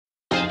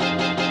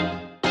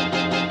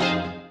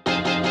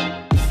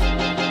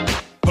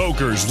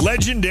Poker's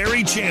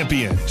legendary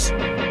champions,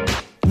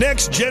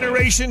 next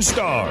generation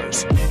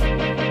stars,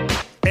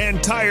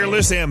 and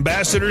tireless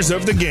ambassadors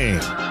of the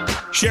game,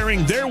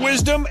 sharing their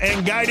wisdom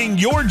and guiding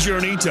your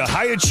journey to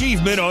high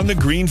achievement on the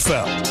green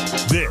felt.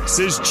 This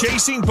is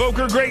Chasing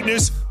Poker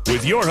Greatness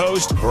with your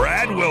host,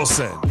 Brad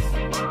Wilson.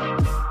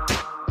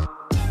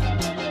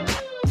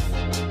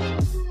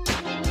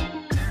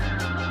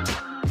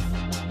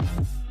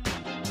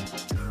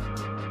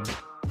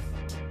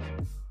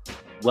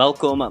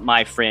 Welcome,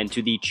 my friend,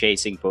 to the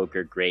Chasing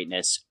Poker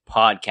Greatness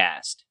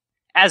podcast.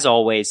 As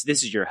always,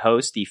 this is your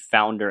host, the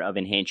founder of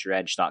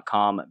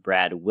EnhanceYourEdge.com,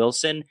 Brad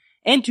Wilson,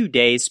 and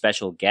today's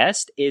special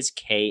guest is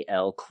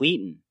K.L.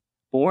 Cleeton.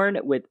 Born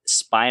with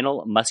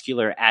Spinal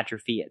Muscular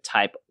Atrophy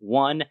Type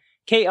 1,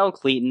 K.L.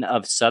 Cleeton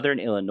of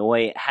Southern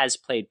Illinois has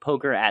played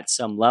poker at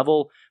some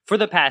level for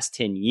the past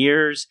 10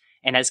 years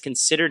and has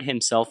considered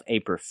himself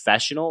a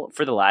professional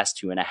for the last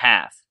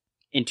 2.5.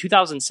 In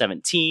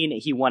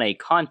 2017, he won a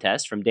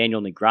contest from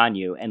Daniel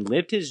Negreanu and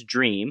lived his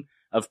dream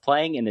of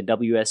playing in the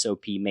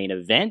WSOP Main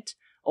Event,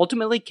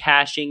 ultimately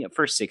cashing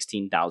for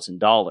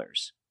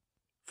 $16,000.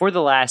 For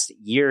the last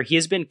year, he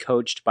has been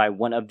coached by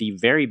one of the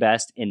very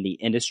best in the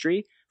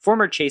industry,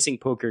 former Chasing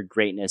Poker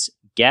Greatness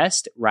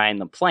guest Ryan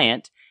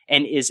LaPlante,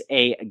 and is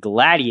a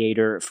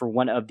gladiator for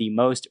one of the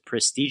most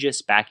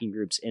prestigious backing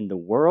groups in the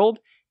world,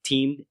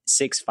 Team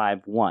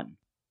 651.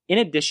 In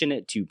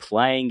addition to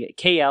playing,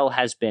 KL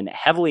has been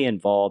heavily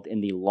involved in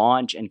the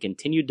launch and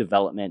continued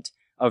development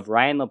of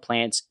Ryan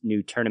LaPlante's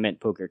new tournament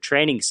poker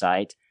training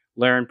site,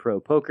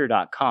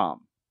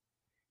 LearnProPoker.com.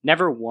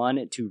 Never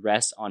one to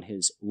rest on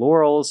his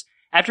laurels,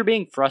 after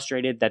being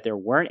frustrated that there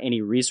weren't any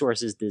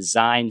resources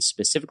designed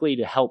specifically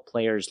to help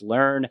players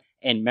learn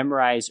and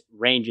memorize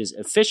ranges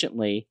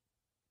efficiently,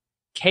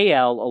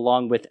 KL,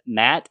 along with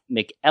Matt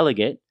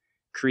McElligott,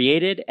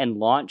 created and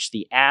launched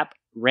the app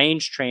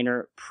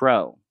RangeTrainer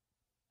Pro.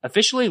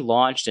 Officially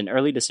launched in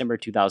early December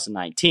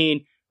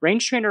 2019,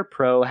 RangeTrainer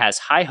Pro has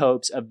high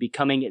hopes of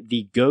becoming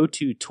the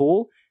go-to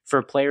tool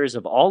for players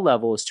of all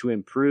levels to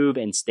improve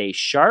and stay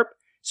sharp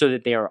so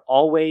that they are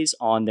always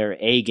on their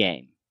A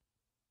game.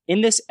 In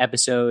this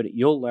episode,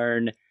 you'll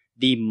learn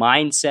the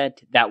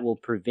mindset that will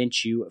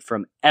prevent you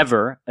from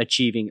ever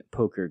achieving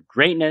poker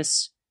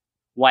greatness,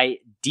 why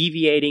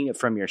deviating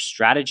from your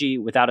strategy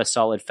without a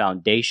solid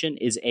foundation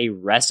is a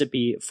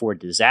recipe for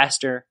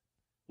disaster,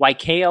 why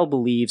KL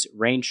believes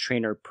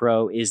RangeTrainer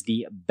Pro is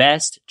the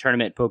best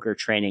tournament poker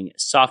training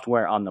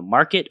software on the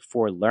market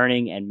for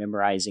learning and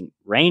memorizing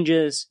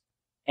ranges,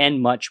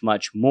 and much,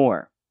 much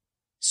more.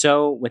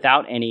 So,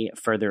 without any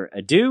further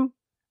ado,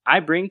 I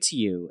bring to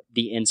you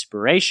the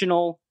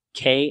inspirational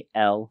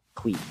KL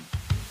Cleeton.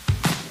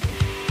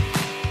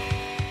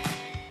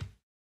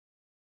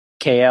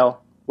 KL,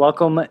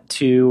 welcome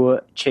to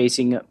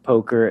Chasing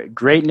Poker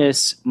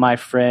Greatness, my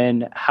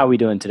friend. How are we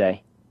doing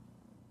today?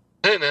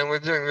 Hey man, we're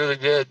doing really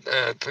good.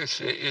 I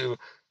appreciate you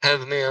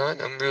having me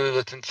on. I'm really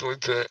looking forward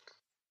to it.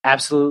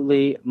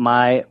 Absolutely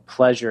my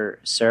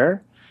pleasure,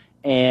 sir.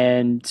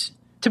 And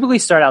typically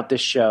start out this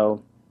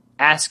show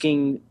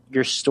asking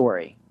your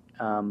story.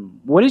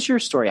 What is your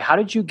story? How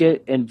did you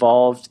get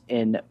involved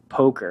in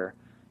poker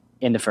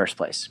in the first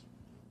place?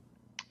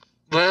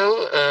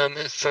 Well,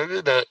 it started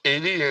about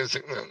 80 years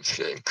ago. No, I'm just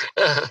kidding.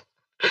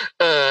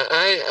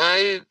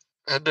 I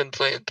have been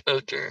playing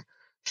poker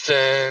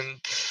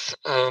since,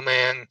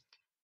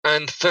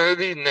 I'm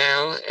 30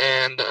 now,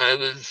 and I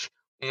was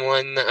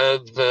one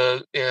of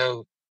the,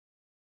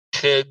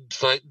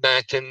 kids like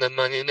back in the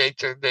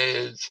moneymaker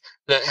days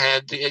that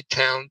had the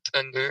account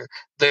under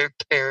their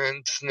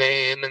parents'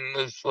 name and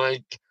was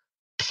like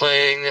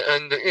playing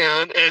under,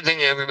 and I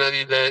think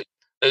everybody that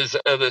is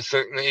of a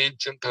certain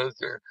age in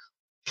poker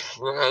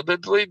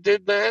probably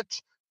did that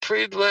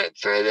pre-Black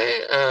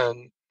Friday,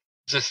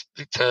 just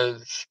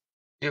because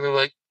you were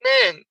like,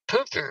 man,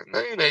 poker,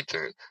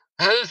 moneymaker,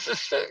 how is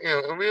this,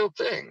 a real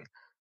thing?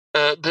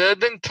 But I've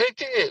been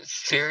taking it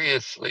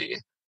seriously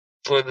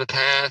for the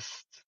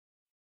past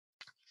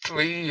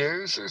 3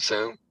 years or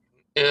so.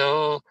 It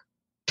all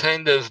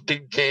kind of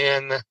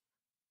began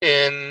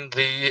in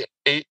the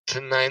 8 to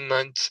 9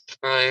 months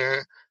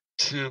prior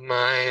to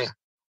my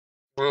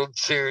World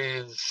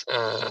Series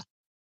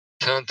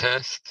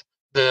contest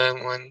that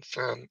I won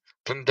from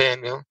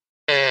Daniel.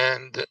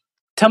 And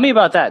tell me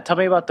about that. Tell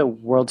me about the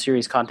World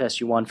Series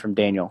contest you won from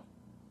Daniel.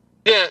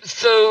 Yeah,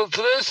 so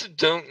for those who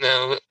don't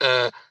know,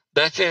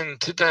 back in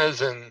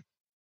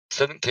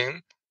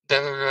 2017,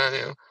 Daniel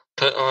Negreanu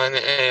put on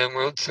a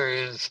World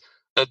Series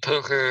of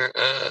Poker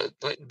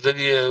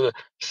video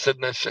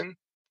submission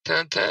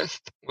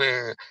contest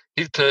where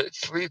he put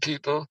 3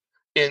 people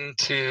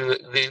into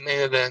the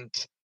main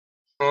event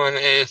on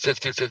a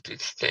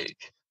 50-50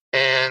 stake.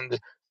 And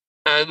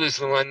I was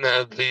one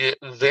of the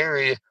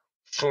very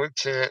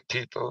fortunate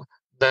people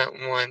that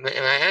won,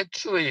 and I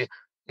actually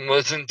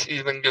wasn't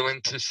even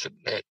going to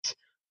submit.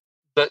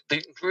 But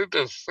the group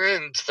of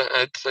friends that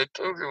I played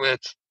poker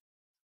with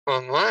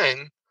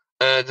online,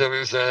 there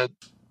was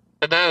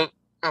about,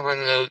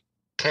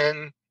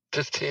 10,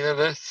 15 of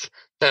us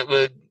that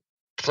would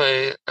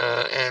play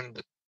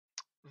and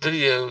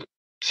video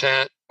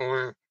chat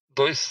or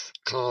voice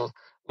call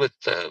with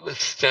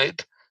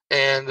Skype,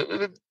 and we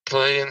would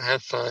play and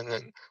have fun,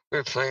 and we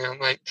were playing on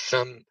like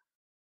some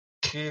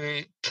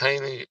teeny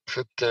tiny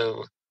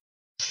crypto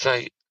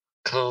site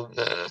called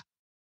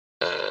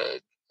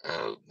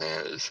oh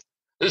man,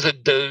 it was a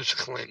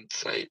Dogecoin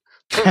site,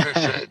 poker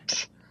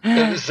sites.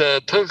 It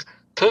was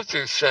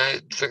poker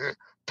sites or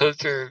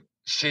poker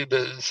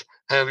shibas,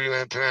 however you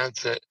want to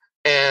pronounce it,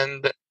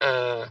 and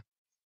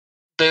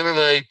they were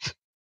like,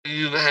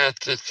 you have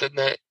to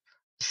submit.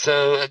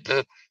 So at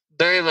the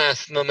very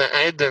last moment,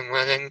 I had been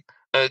running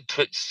a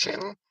Twitch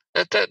channel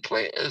at that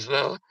point as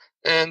well,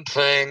 and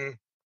playing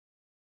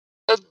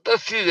a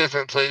few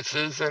different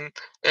places, and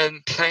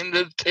kind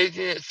of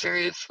taking it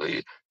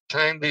seriously,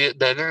 trying to get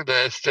better, but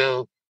I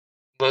still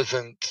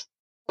wasn't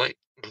like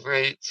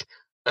great.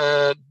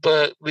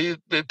 But we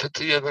put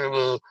together a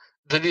little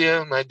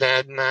video, my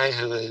dad and I,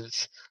 who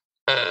is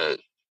kind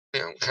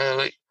of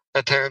like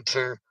my parents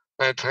are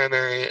my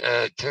primary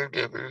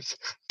caregivers,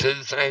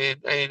 because I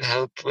need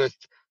help with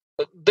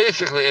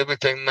basically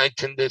everything. My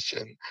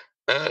condition,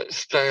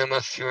 spinal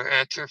muscular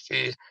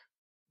atrophy,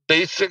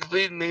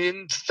 basically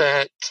means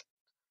that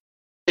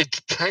it's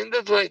kind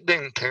of like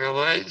being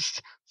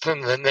paralyzed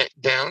from the neck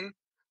down,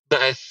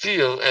 but I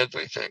feel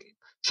everything.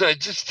 So I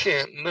just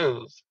can't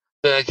move,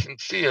 but I can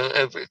feel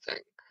everything.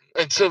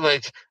 And so,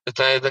 like, if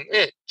I have an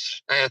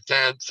itch, I have to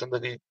have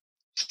somebody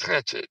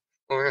scratch it.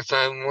 Or if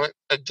I want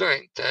a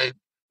drink, I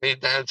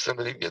need to have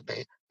somebody give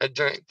me a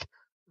drink.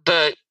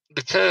 But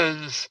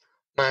because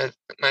my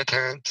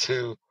parents,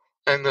 who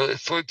I'm really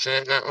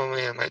fortunate, not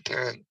only are my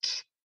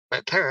parents,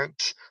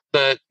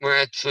 but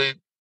we're actually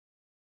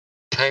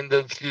kind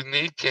of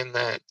unique in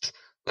that,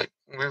 like,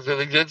 we're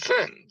really good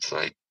friends.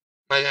 Like,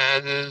 my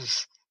dad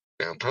is,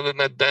 probably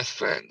my best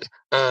friend.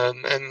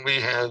 And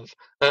we have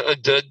a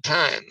good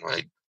time,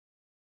 like,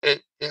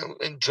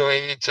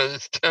 enjoying each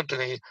other's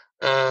company,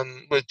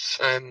 which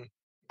I'm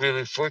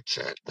really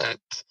fortunate that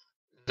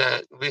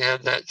we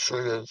have that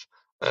sort of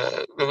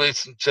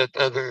relationship,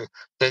 other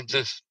than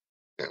just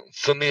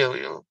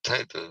familial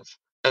type of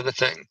a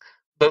thing.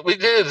 But we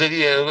did a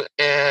video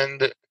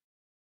and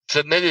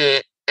submitted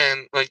it,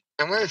 and like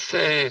I want to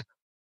say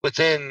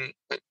within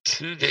like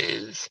 2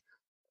 days,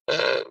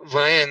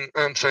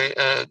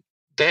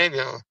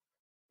 Daniel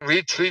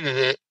retweeted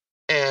it,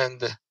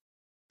 and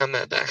I'm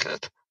gonna back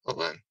up.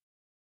 Hold on.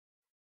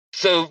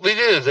 So we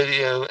did a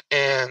video,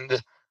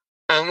 and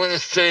I want to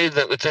say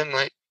that within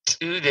like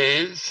 2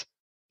 days,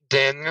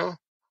 Daniel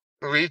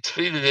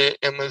retweeted it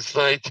and was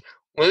like,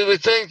 "What do we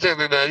think,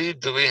 everybody?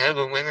 Do we have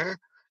a winner?"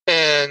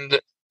 And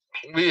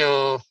we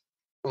all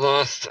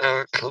lost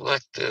our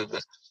collective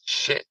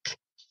shit.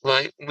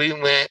 Like, we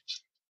went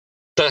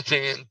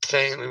fucking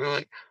insane. We were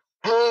like,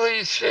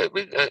 holy shit,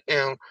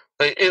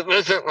 like, it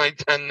wasn't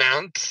like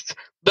announced,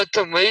 but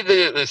the way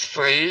that it was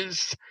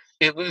phrased,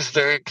 it was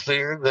very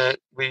clear that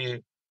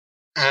we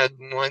had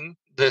won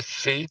this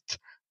feat,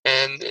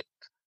 and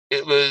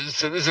it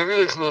was a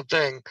really cool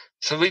thing.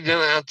 So we go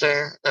out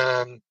there.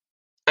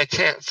 I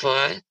can't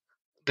fly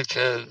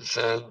because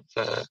of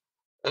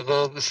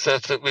all the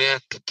stuff that we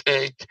have to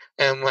take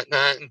and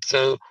whatnot, and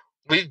so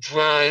we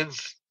drive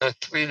a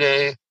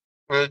 3-day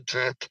road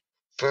trip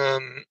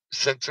from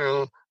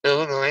central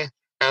Illinois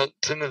out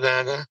to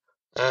Nevada.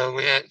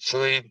 We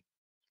actually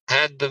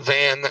had the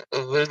van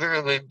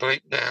literally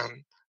break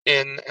down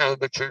in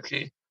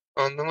Albuquerque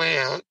on the way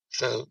out,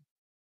 so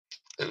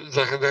it was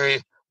like a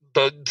very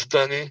Bugs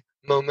Bunny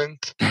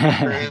moment for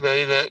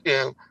anybody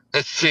that,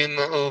 has seen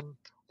the old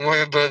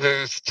Warner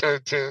Brothers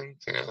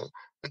cartoons,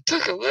 it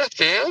took a left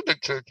to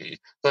Albuquerque.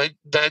 Like,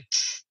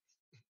 that's,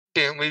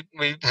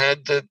 we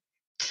had to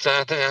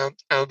stop in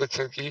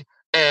Albuquerque,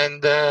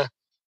 and,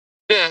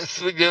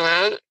 so we go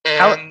out,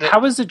 and... How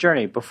was the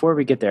journey, before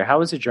we get there, how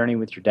was the journey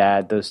with your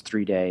dad, those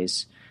 3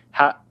 days?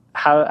 How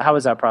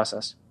was that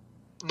process?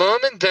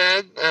 Mom and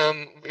Dad,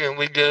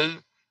 we go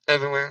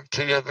everywhere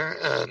together,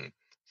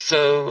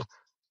 so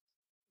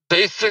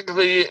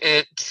basically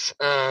it's,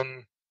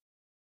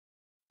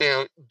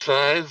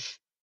 drive,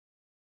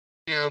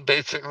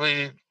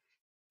 basically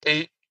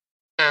 8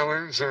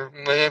 hours or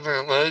whatever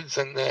it was,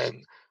 and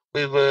then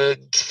we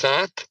would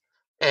stop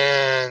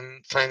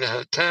and find a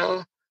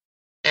hotel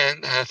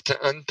and have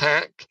to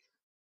unpack,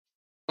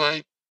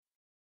 like,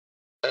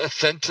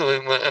 essentially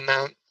what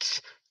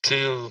amounts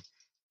to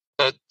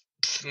a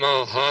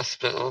small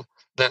hospital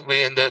that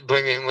we end up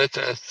bringing with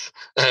us,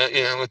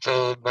 with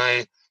all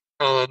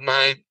of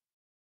my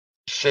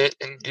shit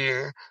and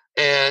gear.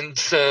 And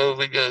so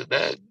we go to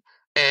bed,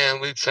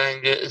 and we try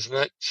and get as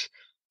much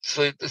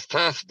sleep as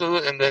possible,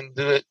 and then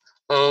do it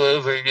all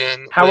over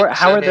again. How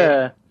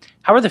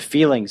are the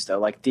feelings, though?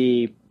 Like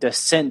the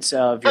sense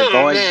of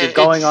you're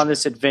going on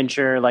this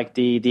adventure, like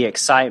the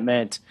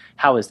excitement.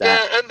 How is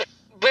that? Yeah, and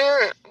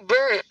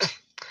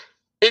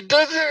it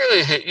doesn't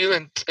really hit you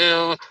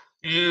until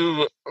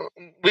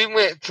we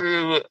went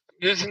through.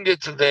 You can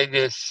get to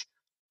Vegas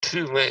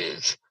 2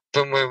 ways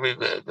from where we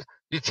live.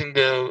 You can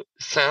go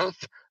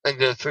south and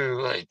go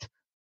through like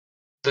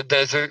the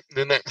desert,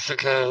 New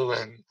Mexico,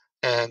 and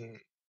and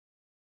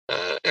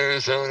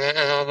Arizona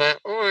and all that,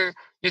 or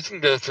you can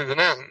go through the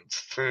mountains,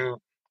 through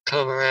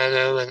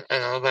Colorado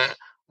and all that.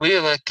 We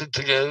elected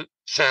to go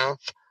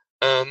south,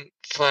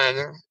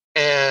 flatter,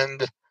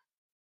 and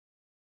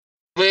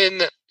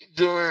when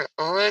you're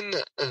on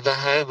the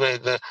highway,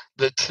 the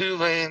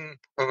 2-lane,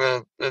 or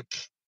well,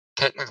 it's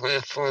technically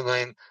a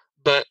 4-lane,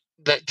 but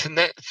that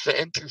connects the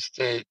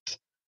interstate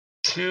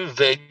to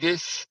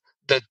Vegas,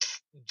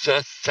 that's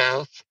just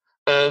south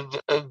of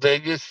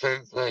Vegas.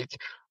 There's like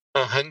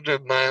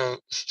 100-mile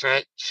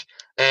stretch,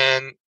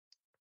 and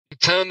you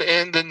come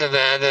into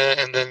Nevada,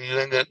 and then you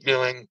end up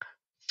going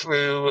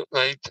through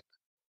like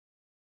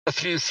a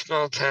few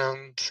small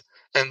towns,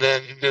 and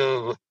then you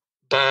go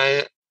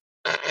by,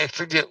 I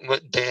forget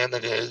what dam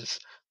it is,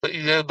 but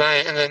you go by,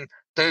 and then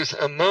there's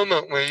a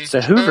moment where you It's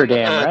the Hoover come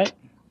Dam, up. right?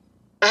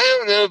 I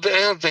don't know, but I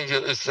don't think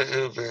it was the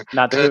Hoover.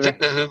 Not the 'Cause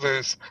Hoover?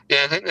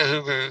 I think the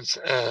Hoover's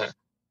a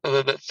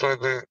little bit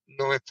further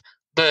north.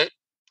 But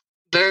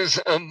there's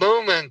a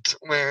moment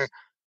where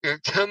you're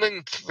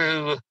coming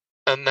through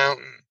a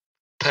mountain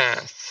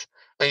pass,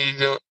 and you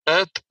go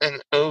up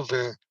and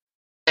over,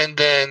 and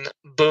then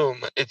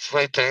boom, it's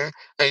right there,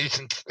 and you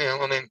can,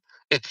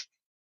 it's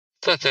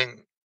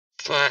flipping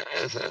flat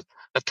as a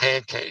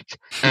pancake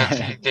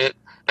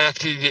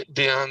after you get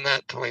beyond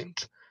that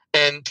point.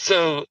 And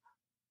so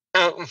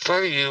out in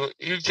front of you,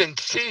 you can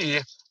see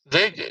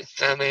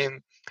Vegas. I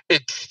mean,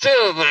 it's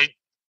still like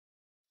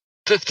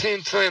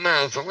 15, 20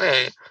 miles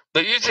away,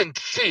 but you can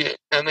see it.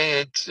 I mean,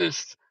 it's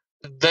just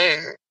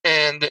there.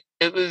 And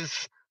it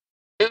was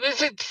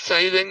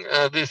exciting.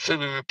 Obviously,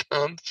 we were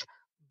pumped,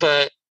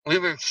 but we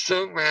were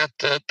so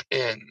wrapped up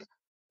in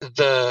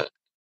the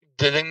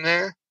getting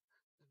there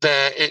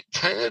that it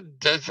kind of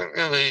doesn't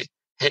really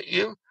hit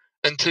you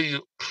until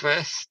you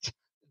crest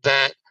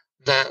that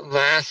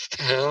last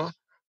hill,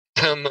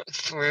 come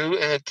through,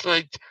 and it's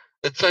like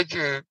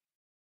you're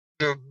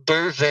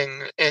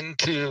birthing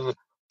into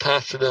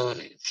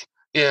possibilities.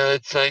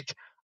 It's like,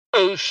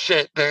 oh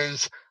shit,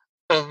 there's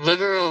a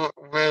literal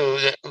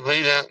road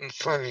laid out in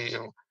front of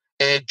you,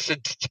 and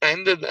it's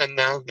kind of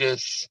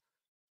analogous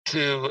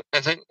to,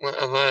 I think,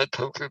 what a lot of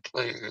poker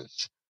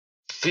players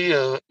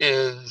feel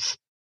is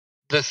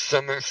the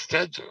summer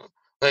schedule.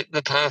 Like,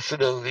 the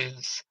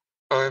possibilities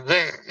are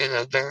there.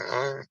 There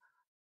are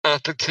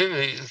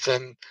opportunities,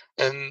 and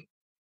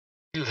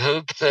you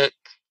hope that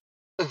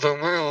the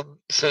world,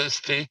 so to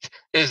speak,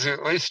 is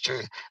your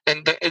oyster.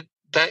 And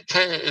that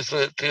kind of is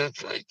what it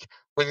feels like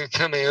when you're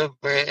coming over,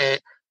 and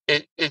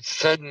it's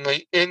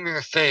suddenly in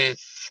your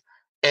face,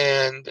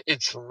 and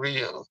it's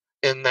real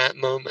in that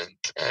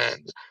moment.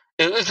 And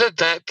it was at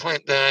that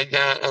point that I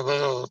got a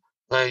little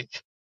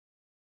like,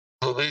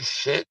 holy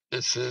shit,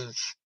 this is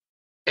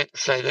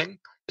exciting.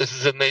 This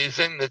is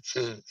amazing. This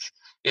is,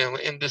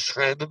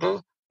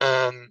 indescribable.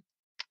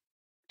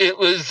 It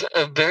was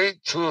a very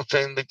cool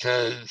thing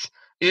because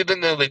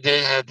even though we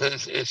did have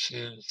those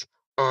issues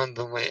on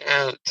the way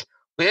out,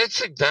 we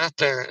actually got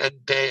there a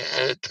day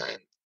ahead of time.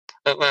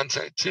 Well, I'm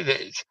sorry, 2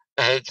 days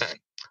ahead of time.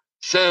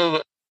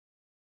 So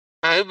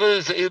I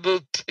was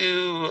able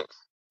to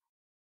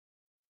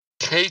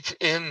take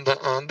in the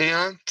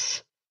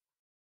ambiance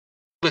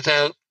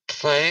without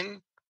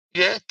playing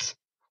yet,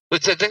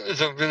 which I think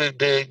was a really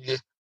big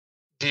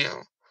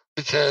deal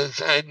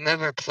because I'd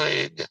never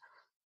played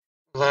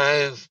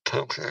live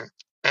poker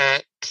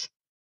at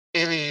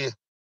any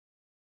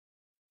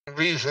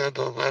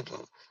reasonable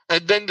level.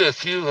 I've been to a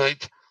few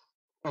like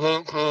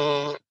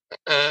local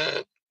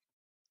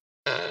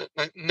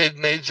like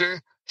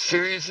mid-major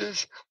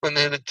series when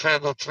they would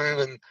travel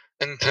through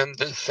and come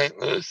to St.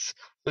 Louis,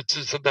 which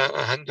is about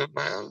 100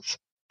 miles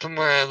from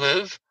where I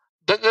live.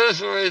 But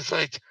those were always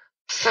like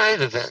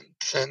side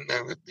events, and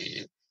there would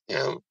be,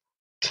 200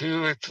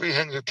 or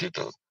 300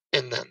 people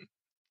in them.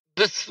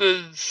 This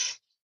was,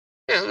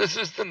 this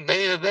was the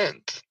main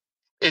event.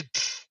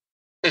 It's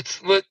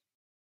what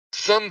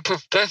some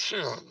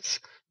professionals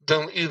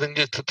don't even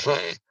get to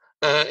play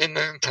in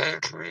their entire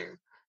career.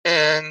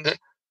 And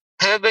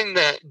having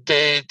that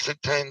day to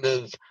kind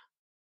of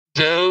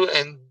go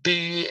and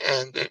be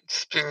and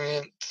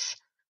experience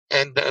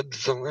and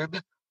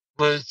absorb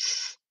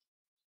was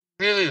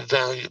really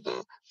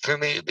valuable for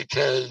me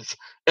because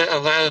it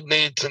allowed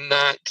me to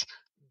not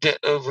get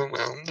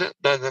overwhelmed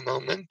by the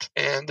moment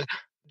and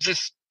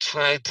just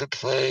try to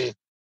play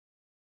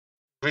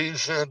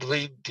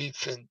reasonably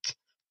decent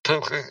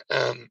poker,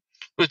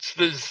 which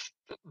was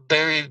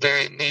very,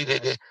 very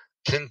needed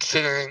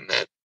considering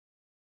that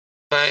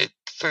my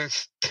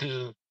first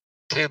 2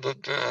 table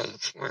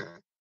draws were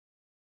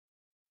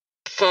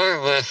far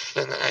less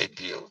than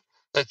ideal.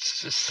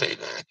 Let's just say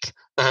that.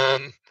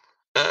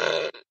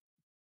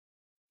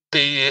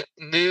 The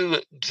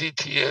new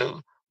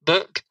GTO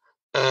book,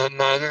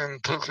 Modern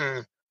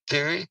Poker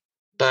Theory,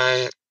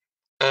 by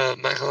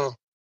Michael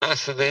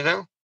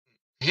Acevedo,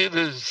 he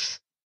was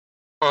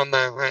on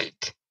my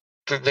right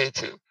for day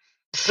 2.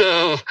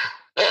 So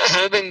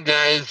having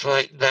guys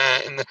like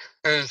that, and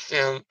there's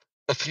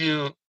a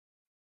few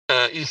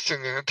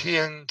Eastern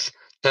Europeans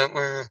that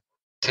were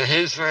to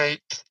his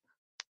right,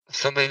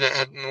 somebody that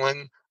had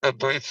won a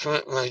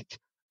bracelet like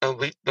a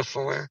week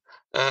before,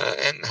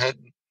 and had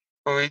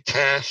already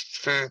cashed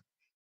for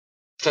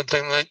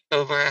something like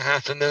over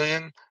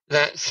 $500,000.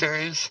 That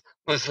series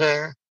was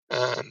there.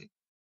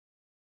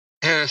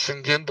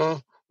 Harrison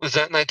Gimbel was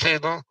at my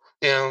table.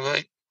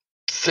 Like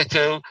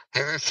sicko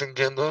Harrison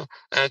Gimbel.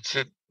 I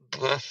actually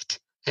bluffed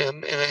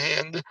him in a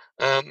hand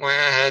where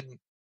I had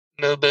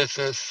no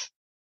business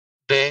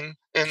being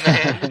in the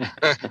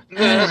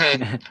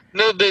hand.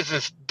 No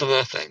business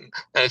bluffing,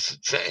 I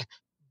should say.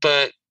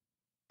 But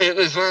it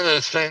was one of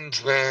those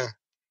things where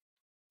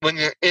when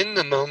you're in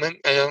the moment,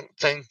 I don't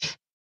think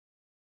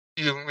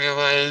you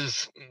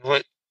realize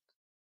what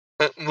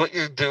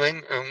you're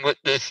doing or what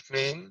this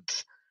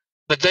means.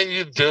 But then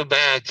you go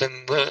back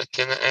and look,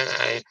 and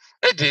I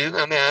do.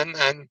 I mean,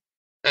 I'm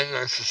a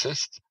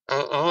narcissist.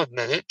 I'll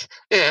admit it.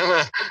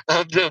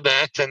 I'll go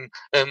back and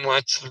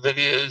watch the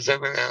videos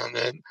every now and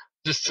then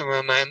just to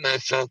remind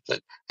myself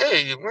that,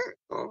 hey, you weren't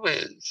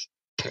always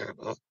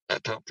terrible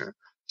at poker.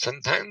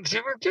 Sometimes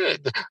you were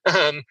good.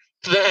 So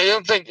I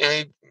don't think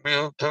any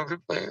real poker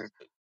player,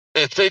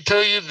 if they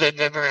tell you they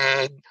never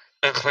had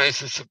a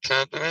crisis of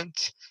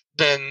confidence,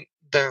 then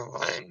they're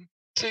lying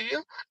to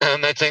you.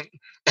 I think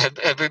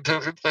every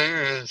poker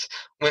player has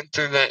went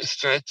through that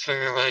stretch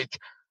where you're like,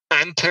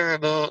 I'm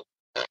terrible,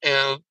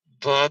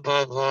 blah,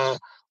 blah, blah.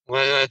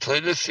 Why do I play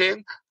this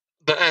game?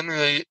 But I'm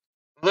really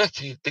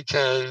lucky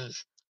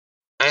because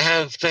I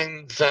have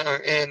things that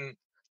are in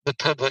the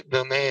public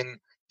domain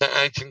that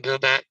I can go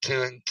back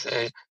to and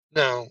say,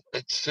 no,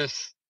 it's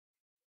just,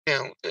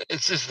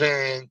 it's just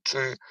variant,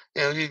 or,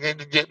 you need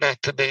to get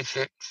back to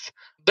basics.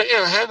 But,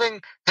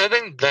 having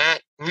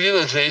that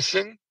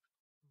realization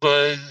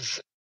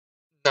was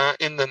not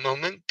in the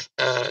moment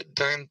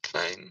during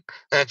playing.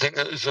 And I think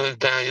that was really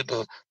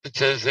valuable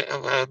because it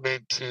allowed me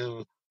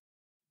to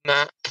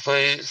not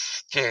play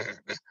scared,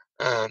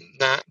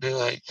 not be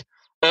like,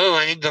 oh,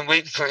 I need to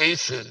wait for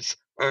aces,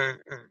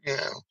 or.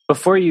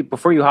 Before you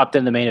hopped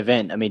in the main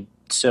event, I mean,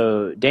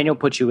 so Daniel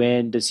put you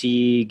in. Does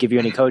he give you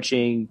any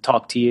coaching?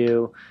 Talk to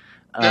you?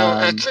 No,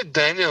 actually,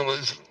 Daniel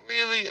was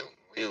really,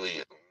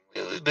 really,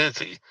 really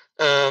busy.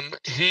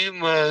 He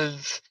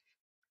was.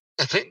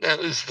 I think that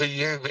was the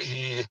year that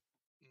he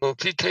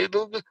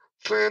multi-tabled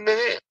for a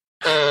minute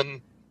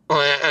on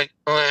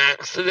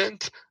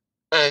accident.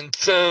 And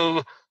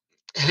so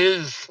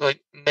his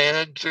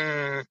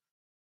manager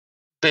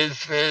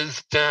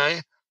business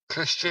guy,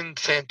 Christian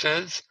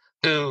Sanchez,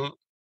 who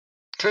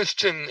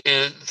Christian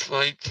is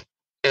an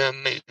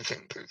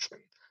amazing person.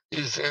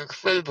 He's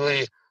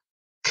incredibly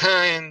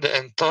kind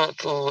and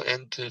thoughtful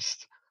and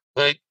just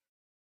a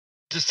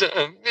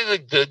really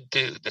good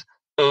dude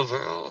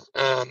overall.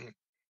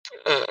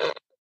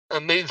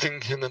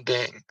 Amazing human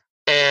being.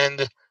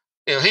 And,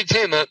 he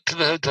came up to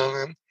the hotel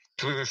room.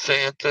 We were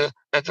staying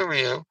at the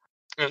Rio.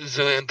 It was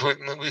really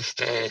important that we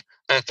stay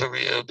at the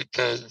Rio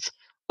because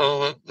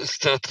all of the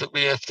stuff that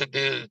we have to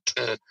do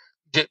to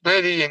get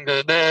ready and go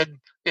to bed,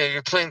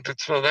 you're playing for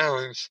 12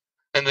 hours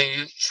and then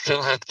you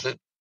still have to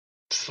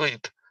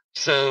sleep.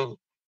 So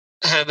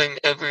having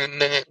every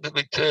minute that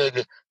we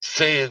could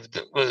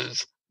saved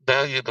was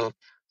valuable.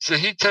 So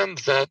he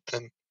comes up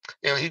and,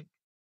 he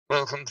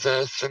welcomes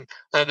us and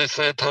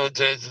obviously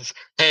apologizes.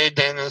 Hey,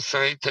 Daniel,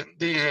 sorry he couldn't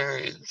be here.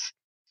 He's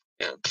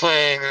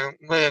playing or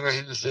whatever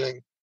he was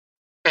doing.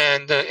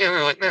 And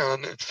we're like, no,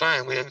 it's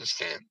fine. We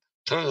understand.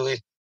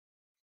 Totally.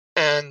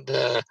 And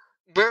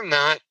we're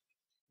not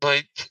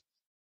my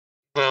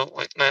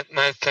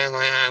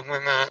family and I,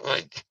 we're not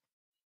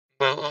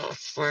well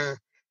off. We're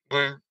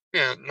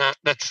not,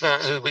 that's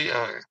not who we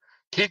are.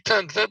 He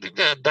comes up, he's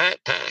got a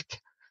backpack.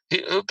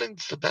 He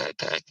opens the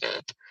backpack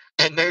up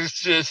and there's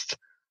just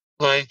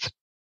a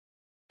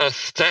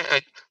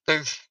stack,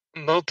 there's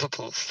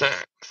multiple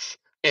stacks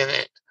in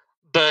it.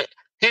 But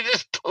he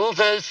just pulls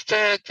out a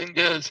stack and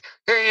goes,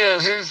 here you go,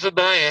 here's the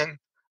buy-in.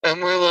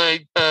 And we're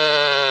like,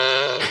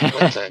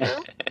 what's that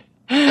now?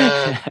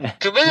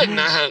 Because we didn't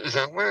know how it was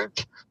going to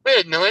work. We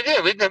had no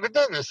idea. We'd never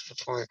done this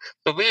before.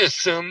 But we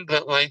assumed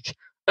that,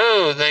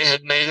 they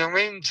had made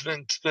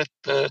arrangements with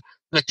the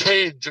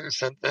cage or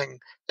something,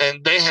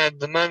 and they had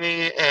the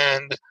money,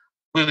 and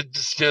we would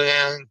just go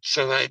down and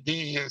show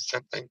ID or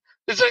something.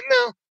 It's like,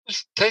 no,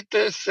 just take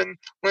this, and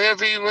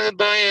whenever you want to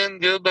buy in,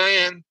 go buy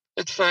in.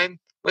 It's fine.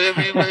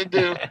 Whatever you want to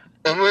do.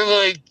 And we're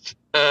like,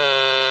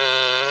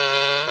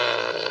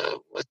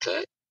 what's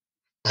that?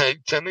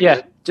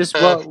 Just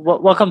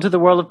welcome to the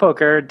world of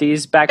poker.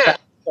 These backpacks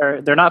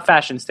they're not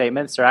fashion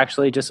statements. They're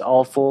actually just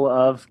all full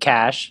of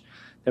cash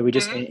that we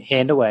just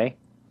hand away.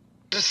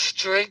 Just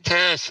straight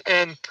cash.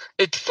 And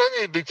it's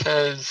funny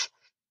because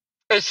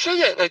it's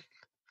one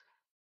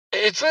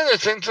of the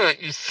things where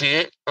you see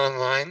it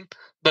online,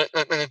 but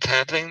when it's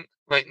happening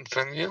right in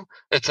front of you,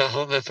 it's a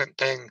whole different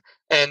thing.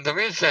 And the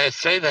reason I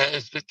say that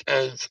is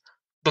because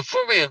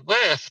before we had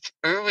left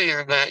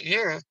earlier that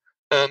year,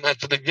 at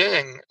the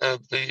beginning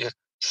of the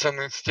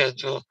summer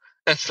schedule,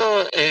 I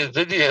saw a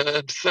video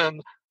of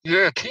some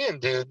European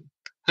dude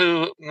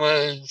who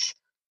was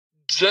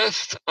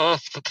just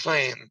off the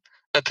plane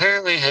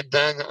apparently had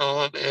done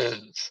all of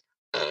his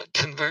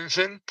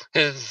conversion,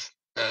 his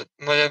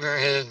whatever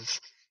his,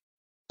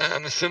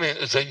 I'm assuming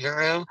it was a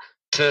euro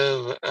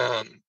to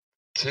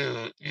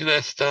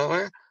US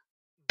dollar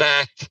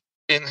back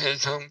in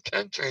his home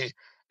country.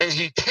 And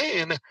he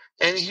came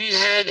and he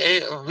had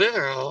a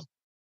literal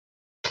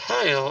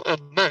pile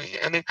of money.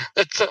 I mean,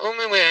 that's the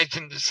only way I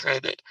can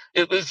describe it.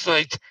 It was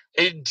like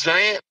a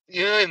giant,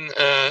 in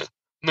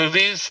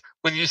movies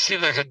when you see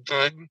like a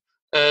drug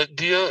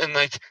deal and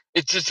like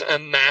it's just a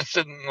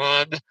massive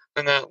wad,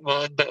 or not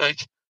wad, but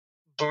like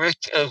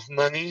brick of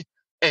money,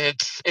 and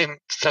it's in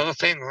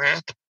cellophane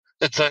wrap.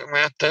 It's like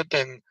wrapped up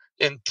in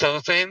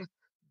cellophane.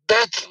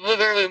 That's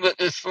literally what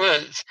this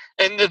was.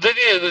 And the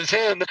video was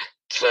him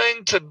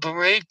trying to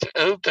break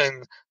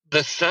open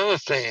the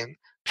cellophane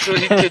so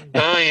he could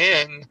buy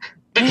in,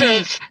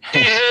 because he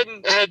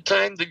hadn't had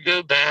time to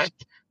go back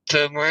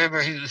to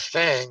wherever he was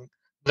staying,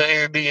 the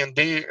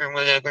Airbnb or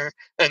whatever,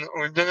 and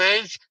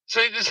organize.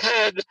 So he just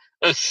had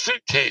a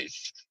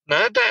suitcase,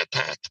 not a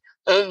backpack,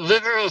 a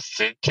literal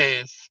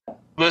suitcase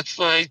with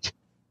like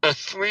a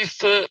 3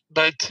 foot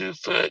by 2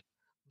 foot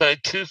by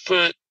 2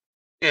 foot,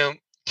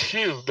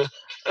 cube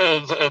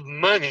of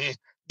money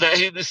that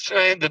he was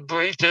trying to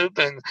break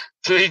open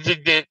so he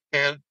could get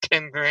 10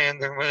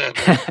 grand or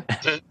whatever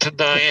to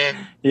buy in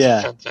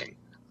to something.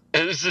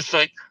 It was just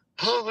like,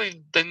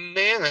 holy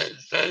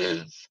bananas!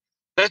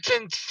 That's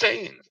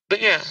insane.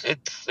 But yeah,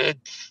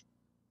 it's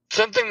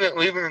something that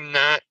we were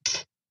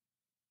not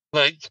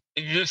like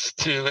used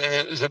to, and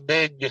it was a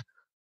big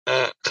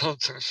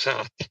culture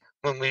shock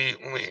when we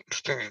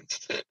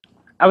experienced it.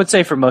 I would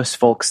say for most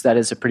folks, that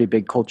is a pretty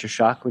big culture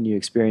shock when you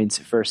experience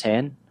it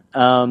firsthand.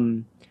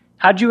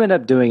 How'd you end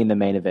up doing in the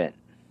main event?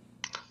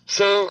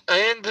 So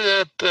I ended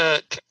up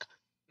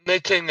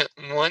making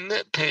one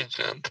pay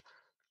jump.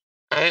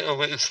 I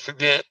always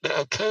forget, but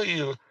I'll tell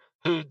you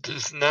who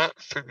does not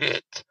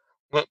forget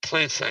what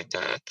place I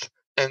got,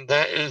 and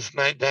that is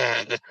my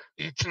dad.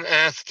 You can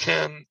ask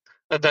him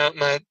about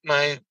my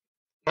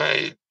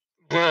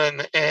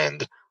run,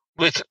 and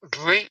with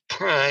great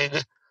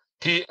pride,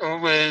 he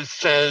always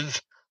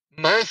says,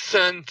 my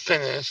son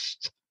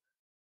finished,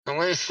 I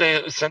want to say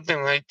it was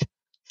something like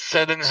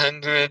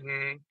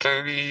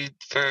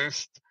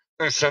 731st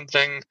or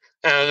something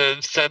out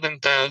of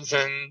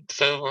 7,000,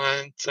 so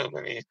on, so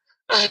many.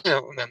 I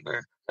don't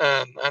remember.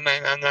 I'm not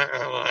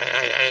gonna lie,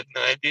 I have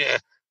no idea.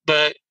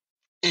 But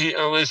he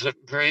always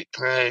with great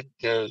pride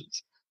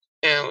goes,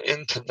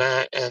 into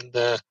that, and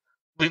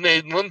we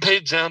made one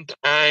pay jump.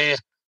 I'm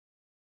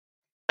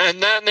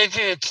not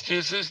making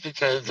excuses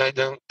because I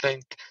don't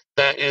think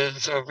that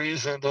is a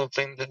reasonable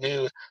thing to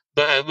do,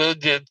 but I will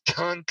give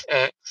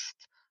context.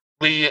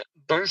 We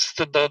burst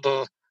the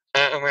bubble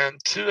at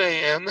around 2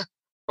 a.m.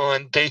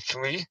 on day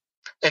 3,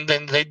 and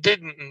then they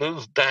didn't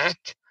move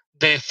back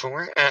day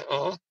 4 at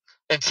all,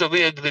 and so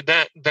we had to be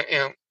back,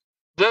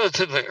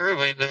 relatively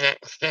early the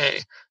next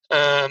day.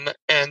 And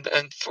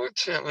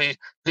unfortunately,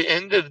 the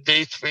end of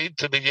day 3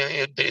 to the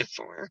beginning of day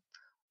 4,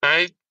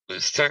 I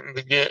was starting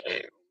to get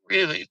a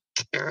really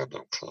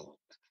terrible cold,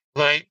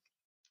 like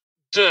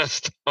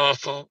just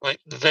awful, like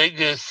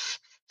Vegas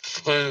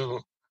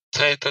flu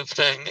type of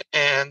thing.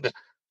 And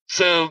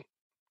so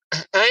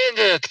I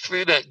ended up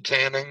 3-bet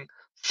jamming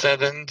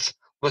sevens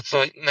with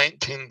like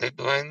 19 big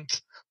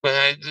blinds when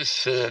I just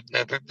should have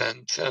never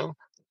done so.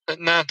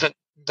 Not that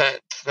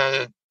that's not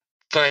a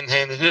fine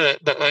hand to do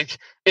it, but like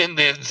in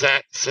the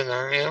exact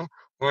scenario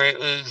where it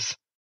was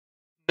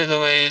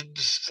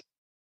middle-aged,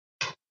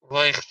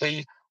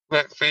 likely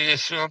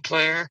recreational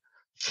player,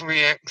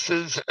 3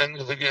 X's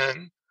under the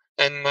gun,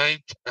 and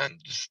like I'm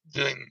just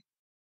doing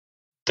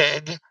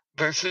dead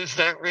versus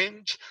that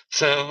range.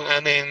 So I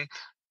mean,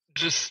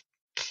 just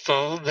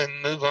fold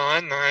and move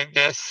on, or I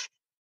guess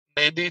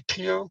maybe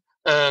peel.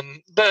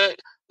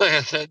 But like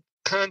I said,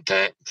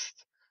 context.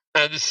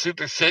 I was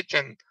super sick,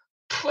 and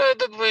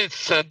probably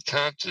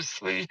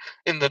subconsciously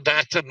in the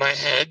back of my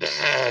head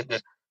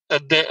had a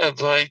bit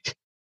of like,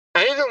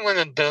 I either want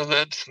to build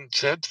up some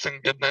chips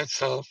and give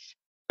myself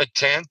a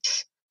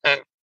chance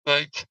at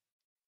like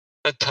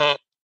a top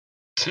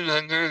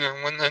 200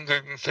 or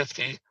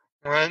 150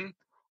 run,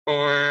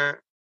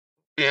 or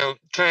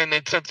try and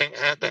make something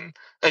happen.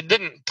 I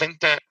didn't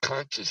think that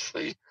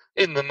consciously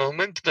in the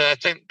moment, but I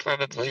think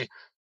probably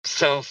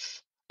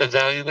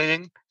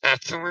self-evaluating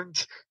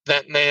afterwards,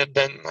 that may have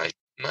been like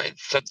my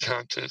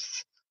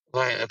subconscious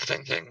line of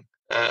thinking.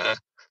 But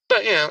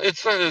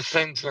it's one of those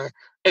things where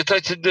if I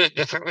could do it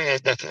differently, I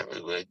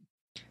definitely would.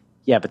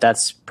 Yeah, but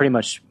that's pretty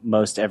much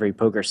most every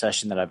poker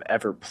session that I've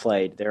ever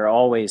played. There are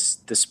always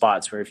the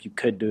spots where if you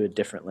could do it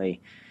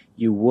differently,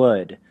 you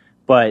would.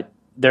 But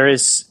there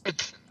is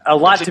a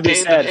lot to be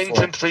said for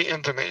incomplete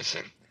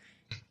information.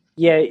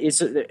 Yeah,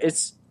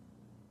 it's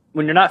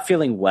when you're not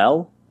feeling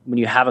well, when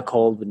you have a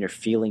cold, when you're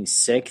feeling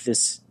sick,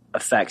 this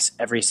affects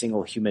every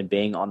single human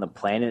being on the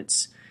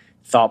planet.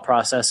 thought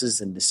processes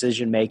and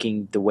decision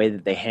making, the way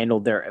that they handle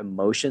their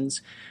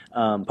emotions.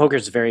 Poker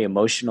is a very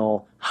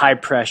emotional, high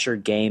pressure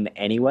game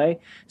anyway.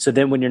 So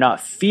then when you're not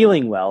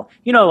feeling well,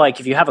 like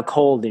if you have a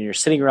cold and you're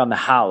sitting around the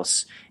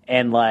house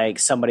and like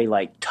somebody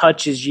like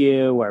touches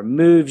you or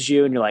moves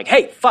you and you're like,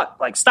 hey, fuck,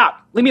 like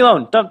stop, leave me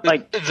alone. Don't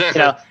like,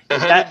 exactly.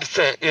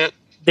 100%, yep.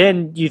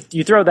 Then you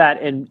throw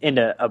that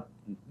into a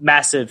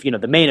massive,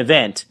 the main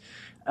event.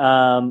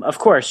 Of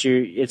course,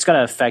 it's going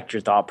to affect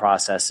your thought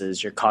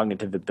processes, your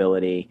cognitive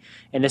ability,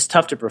 and it's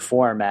tough to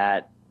perform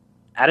at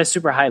a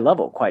super high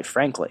level, quite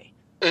frankly.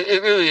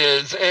 It really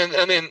is. And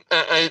I mean,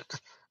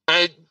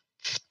 I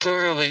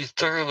thoroughly,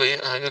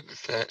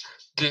 100%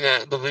 do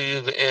not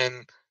believe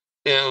in,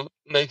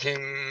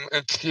 making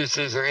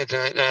excuses or anything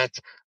like that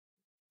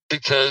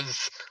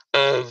because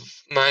of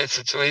my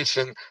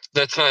situation.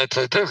 That's why I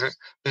play poker,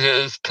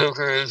 because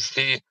poker is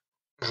the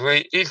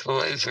great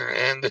equalizer,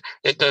 and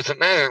it doesn't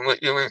matter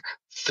what your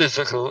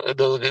physical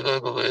ability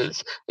level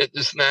is. It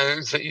just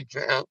matters that you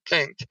can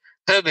outthink.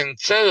 Having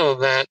said all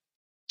that,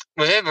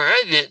 whenever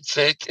I get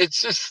sick,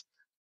 it's just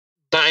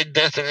by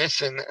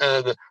definition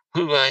of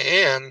who I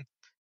am,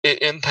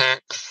 it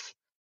impacts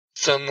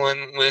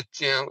someone with,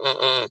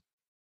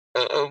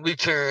 a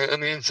weaker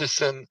immune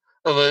system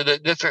a little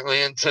bit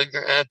differently. And so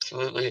you're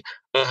absolutely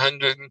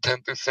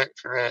 110%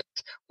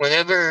 correct.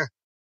 Whenever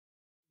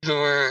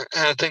you're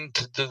having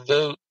to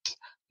devote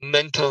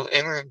mental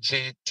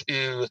energy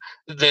to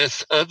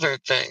this other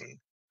thing,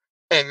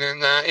 and you're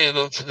not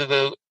able to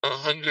devote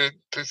 100%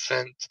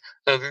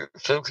 of your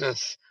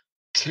focus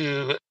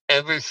to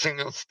every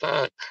single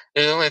spot,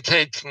 it only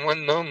takes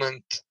one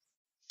moment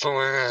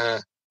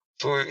for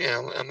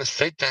a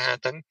mistake to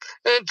happen.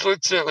 And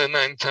unfortunately,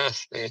 mine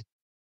cost me,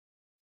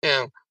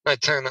 my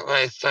tournament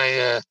life.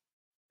 I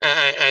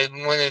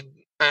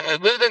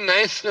lived in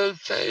nice,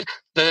 say,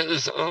 but it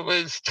was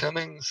always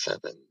coming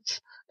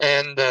sevens,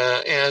 and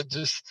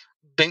just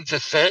think to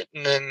set,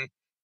 and then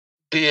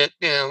be it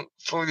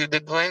 40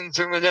 big blinds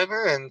or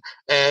whatever, and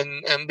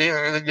be in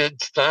a really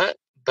good spot.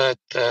 But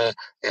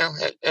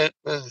it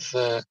was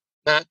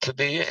not to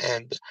be,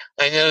 and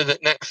I know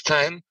that next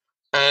time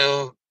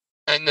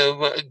I know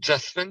what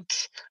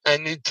adjustments I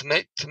need to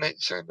make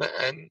sure that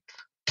I'm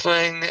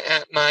playing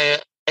at my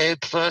A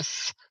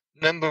plus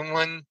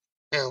 #1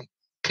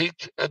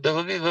 peak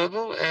ability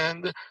level,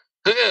 and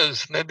who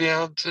knows, maybe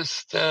I'll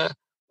just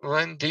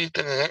run deep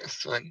in the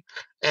next one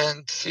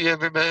and see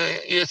everybody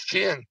at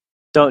ESPN.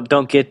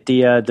 Don't get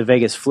the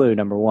Vegas flu,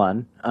 number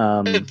one.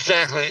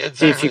 Exactly.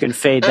 See if you can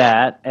fade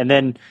that, and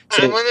then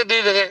I want to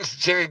be the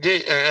next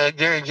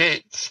Gary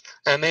Gates.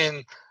 I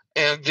mean,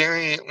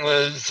 Gary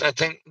was, I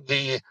think,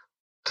 the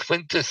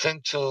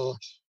quintessential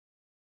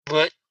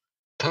what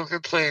poker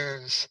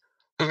players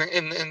who are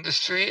in the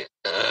industry.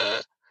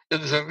 It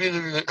was a really,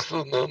 really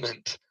cool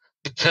moment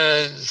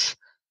because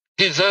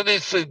he's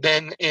obviously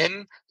been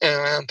in and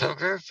around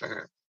poker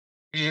for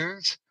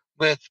years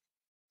with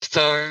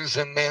stars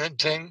and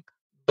managing,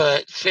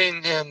 but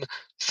seeing him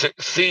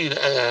succeed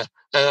at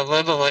a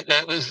level like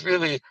that was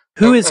really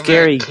who is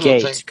Gary cool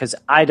Gates? Because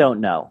I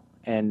don't know,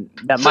 and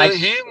that might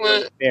be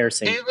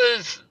embarrassing. He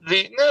was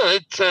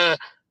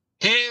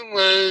he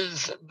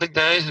was the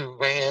guy who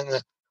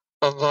ran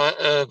a lot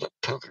of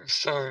Poker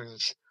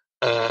Stars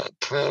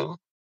Pro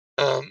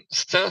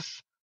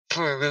stuff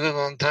for a really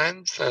long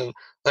time. So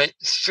like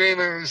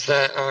streamers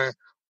that are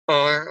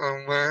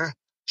or were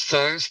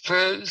Stars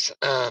Pros,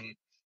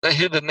 that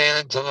he would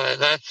manage a lot of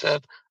that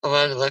stuff, a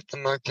lot of like the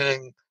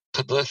marketing,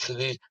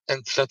 publicity,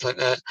 and stuff like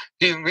that.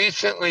 He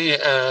recently,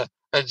 I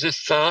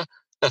just saw,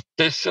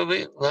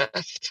 officially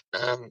left,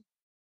 and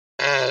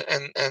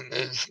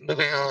is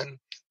moving on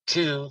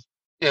to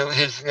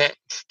his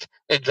next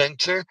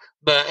adventure.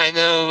 But I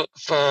know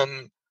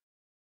from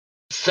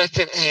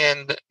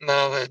secondhand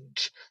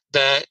knowledge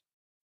that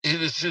he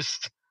was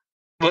just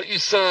what you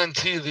saw on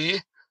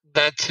TV.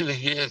 That's who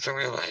he is in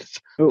real life.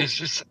 Ooh. He's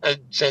just a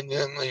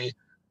genuinely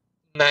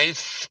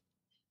nice,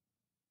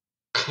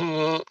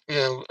 cool,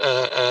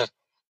 a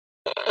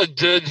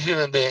good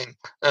human being.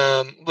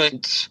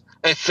 Which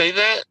I say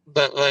that,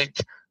 but like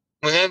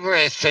whenever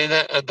I say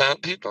that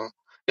about people,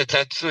 it's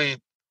actually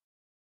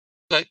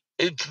like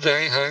it's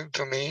very hard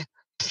for me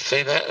to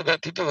say that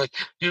about people. Like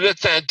you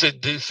have to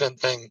do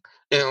something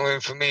in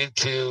order for me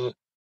to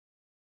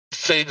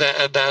say that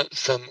about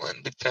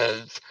someone,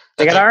 because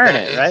they gotta earn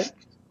it, right?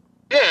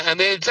 Yeah, I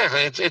mean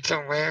exactly. It's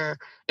a rare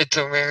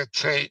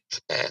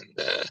trait, and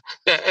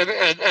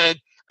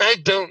I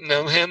don't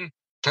know him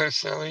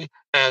personally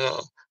at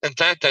all. In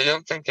fact, I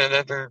don't think I've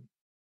ever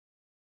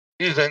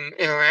even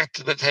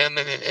interacted with him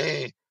in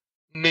any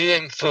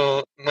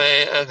meaningful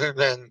way other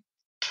than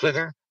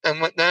Twitter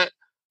and whatnot.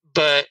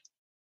 But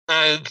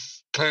I've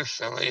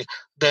personally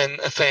been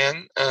a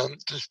fan,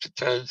 just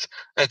because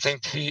I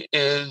think he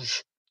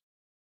is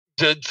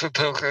good for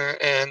poker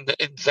and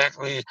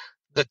exactly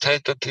the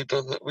type of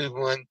people that we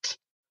want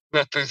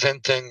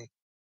representing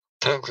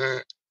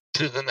poker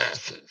to the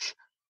masses.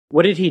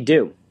 What did he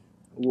do?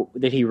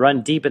 Did he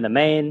run deep in the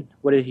main?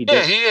 What did he do?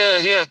 Yeah,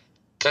 he had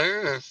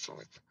third or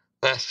fourth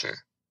last year.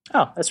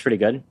 Oh, that's pretty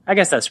good. I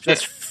guess that's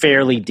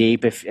fairly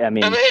deep. I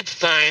mean, it's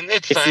fine.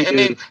 It's fine. I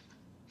mean,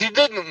 he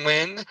didn't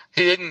win.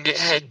 He didn't get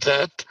heads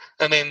up.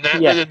 I mean,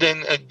 that would have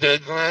been a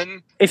good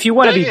run. If you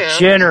want to be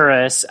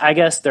generous, I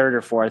guess third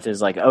or fourth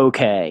is like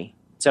okay.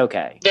 It's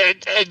okay. Yeah,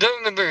 I don't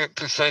remember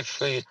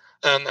precisely.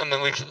 I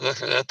mean, we could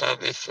look it up,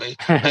 obviously.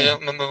 I don't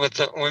remember what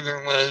the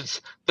order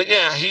was. But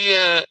yeah,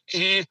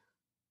 he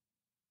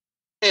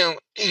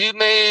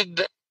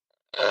made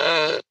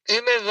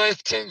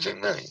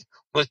life-changing money,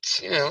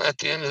 which, at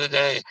the end of the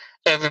day,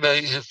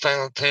 everybody who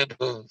final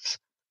tables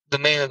the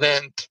main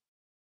event,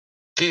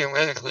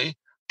 theoretically,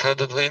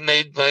 probably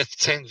made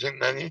life-changing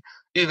money.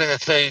 Even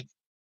if they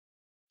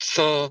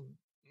sold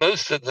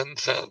most of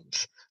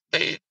themselves,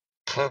 they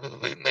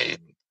probably made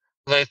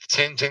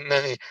life-changing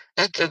money.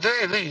 At the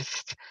very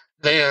least,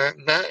 they are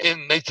not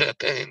in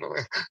makeup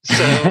anymore.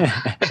 So,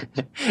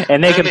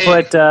 and they can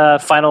put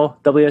final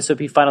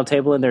WSOP final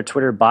table in their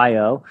Twitter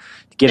bio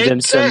to give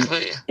them some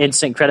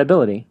instant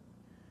credibility.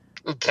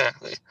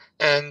 Exactly.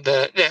 And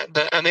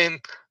but I mean,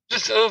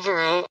 just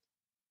overall,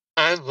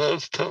 I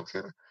love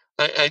poker.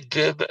 I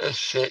give a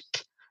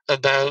shit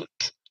about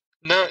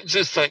not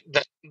just like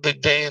the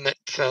game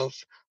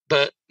itself,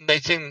 but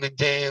making the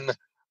game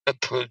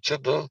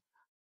approachable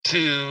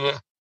to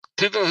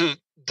people who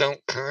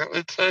don't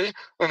currently play,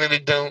 or maybe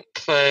don't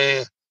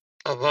play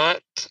a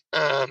lot.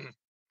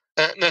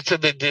 That's a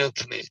big deal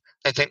to me.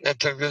 I think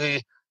that's a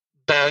really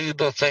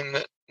valuable thing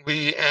that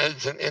we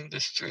as an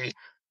industry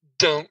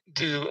don't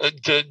do a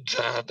good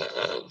job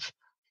of.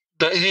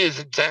 But he is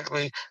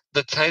exactly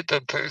the type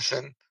of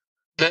person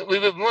that we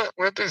would want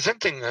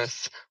representing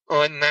us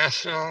on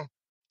national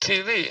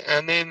TV.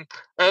 I mean,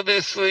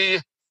 obviously,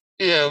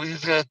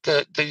 we've got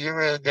the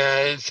Euro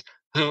guys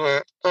who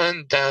are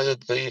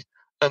undoubtedly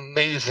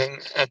amazing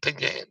at the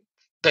game.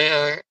 They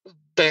are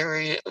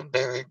very,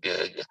 very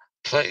good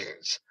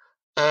players.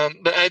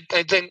 But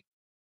I think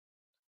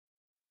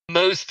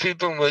most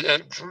people would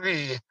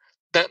agree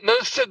that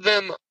most of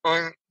them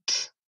aren't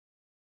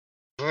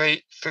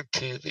great for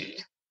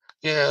TV.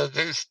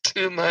 There's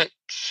too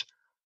much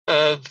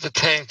of the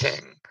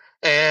tanking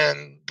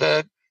and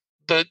the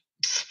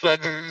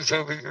sweaters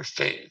over your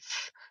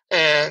face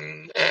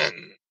and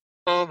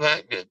all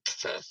that good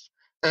stuff.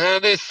 And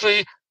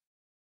obviously,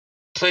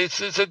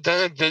 places have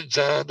done a good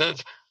job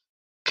of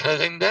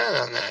cutting down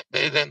on that.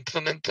 They've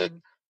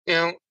implemented,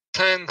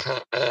 time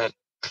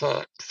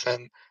clocks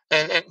and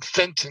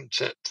extension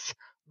chips.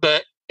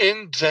 But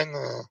in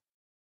general,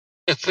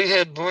 if we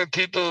had more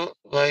people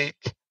like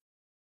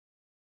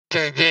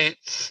Gary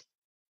Gates,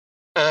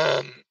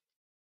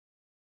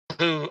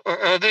 who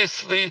are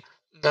obviously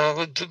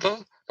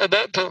knowledgeable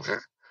about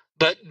poker,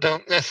 but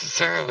don't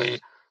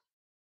necessarily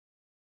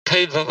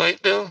pay the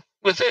light bill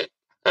with it,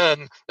 at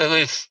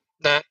least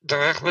not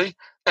directly.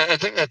 I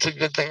think that's a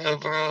good thing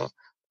overall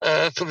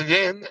for the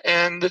game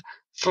and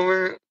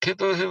for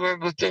people who are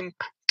looking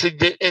to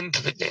get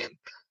into the game.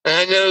 And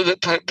I know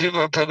that people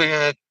are probably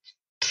going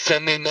to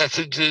send me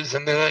messages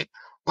and be like,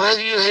 why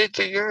do you hate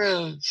the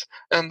Euros?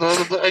 And blah,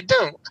 blah, blah. I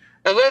don't.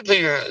 I love the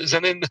Euros.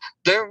 I mean,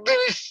 they're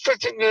really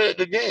freaking good at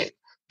the game.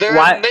 They're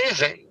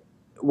amazing.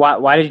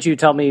 Why did you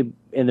tell me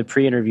in the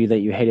pre-interview that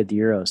you hated the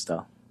Euros,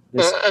 though?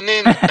 Well, I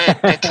mean,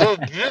 I told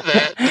you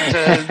that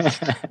because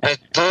I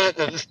thought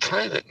it was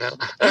private now.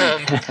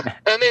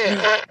 I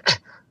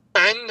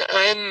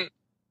mean,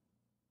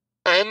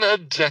 I'm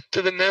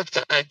objective enough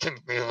that I can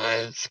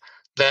realize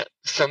that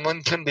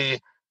someone can be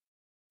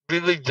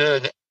really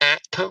good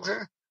at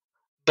poker,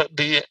 but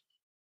be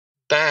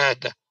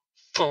bad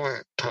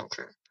for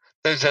poker.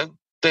 There's a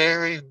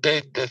very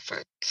big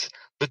difference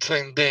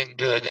between being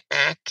good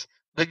at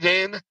the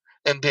game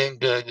and being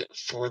good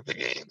for the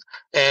game.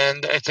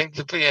 And I think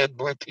if we had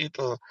more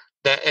people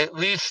that at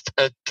least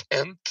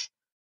attempt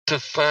to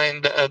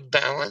find a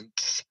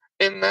balance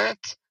in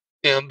that,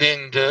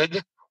 being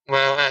good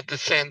while at the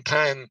same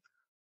time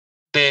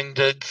being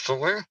good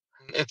for,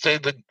 if they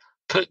would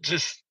put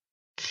just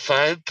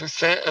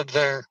 5% of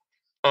their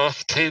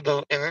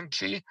off-table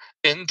energy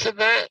into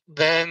that,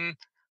 then,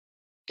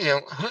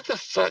 who the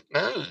fuck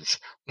knows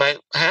might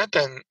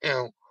happen,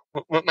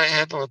 what might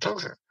happen with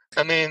poker.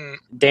 I mean,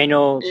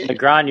 Daniel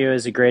Negreanu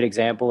is a great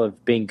example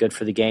of being good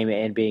for the game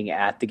and being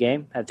at the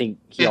game. I think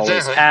he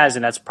always has,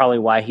 and that's probably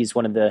why he's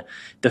one of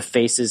the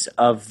faces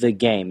of the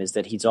game, is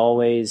that he's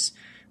always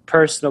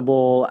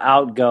personable,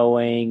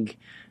 outgoing,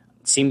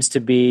 seems to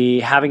be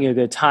having a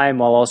good time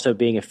while also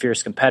being a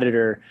fierce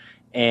competitor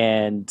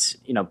and,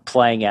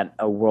 playing at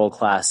a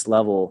world-class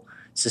level,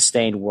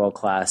 sustained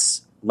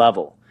world-class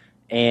level.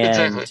 And,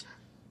 exactly.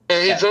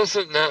 And he's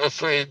also not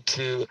afraid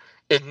to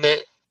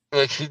admit,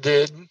 like he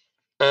did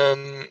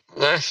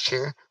last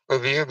year or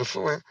the year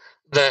before,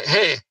 that,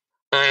 hey,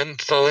 I'm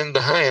falling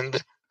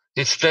behind.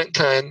 He spent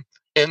time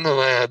in the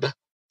lab,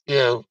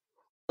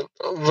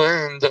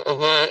 learned a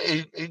lot.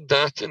 He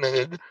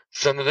documented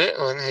some of it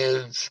on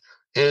his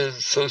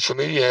social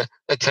media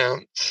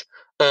accounts,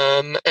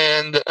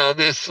 and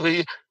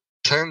obviously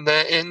turned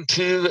that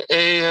into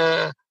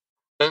a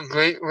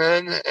great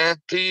run at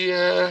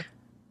the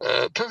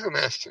Poker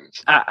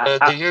Masters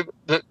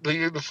the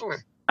year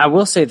before. I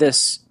will say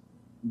this,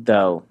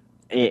 though,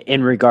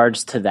 in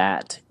regards to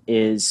that,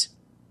 is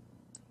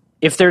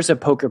if there's a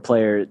poker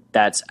player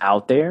that's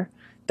out there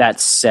that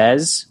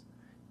says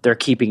they're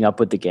keeping up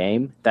with the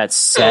game, that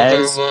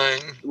says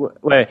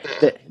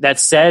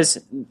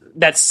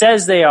that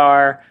says they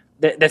are,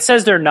 that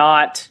says they're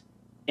not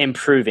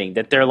improving,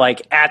 that they're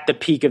like at the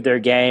peak of their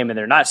game and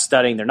they're not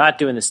studying, they're not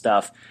doing this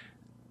stuff,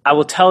 I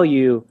will tell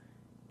you,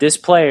 this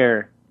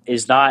player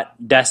is not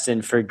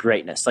destined for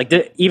greatness.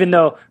 Like, even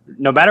though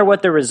no matter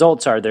what their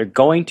results are, they're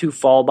going to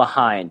fall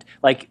behind.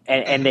 Like,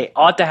 and they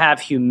ought to have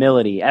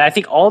humility. And I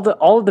think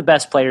all of the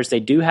best players, they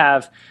do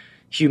have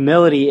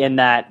humility in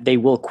that they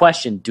will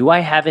question: do I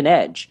have an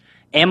edge?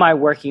 Am I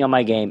working on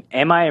my game?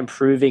 Am I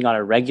improving on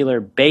a regular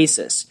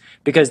basis?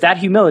 Because that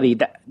humility,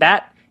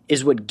 that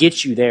is what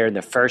gets you there in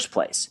the first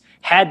place.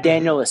 Had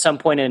Daniel at some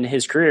point in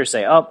his career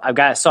say, "Oh, I've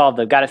got it solved,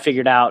 I've got it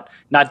figured out,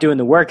 not doing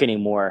the work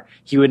anymore,"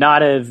 he would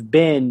not have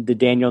been the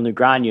Daniel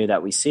Negreanu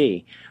that we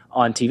see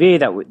on TV.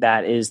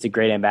 That is the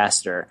great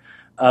ambassador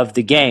of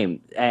the game.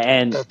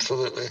 And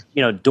absolutely,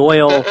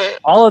 Doyle,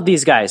 all of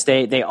these guys,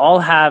 they all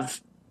have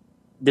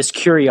this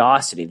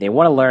curiosity. They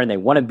want to learn. They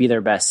want to be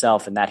their best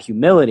self, and that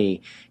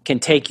humility can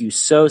take you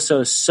so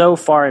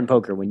far in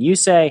poker. When you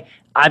say,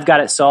 "I've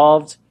got it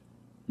solved,"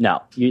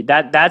 no,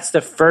 that's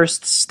the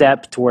first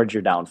step towards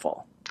your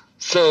downfall.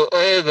 So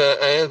I have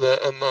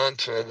a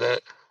mantra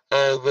that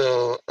I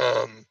will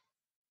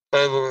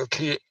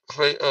repeat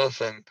quite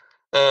often,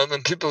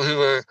 and people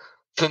who are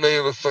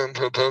familiar with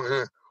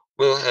LearnProPoker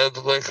will have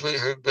likely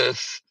heard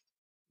this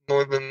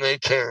more than they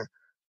care.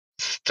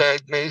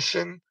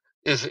 Stagnation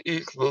is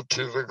equal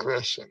to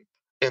regression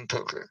in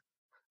poker.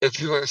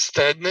 If you are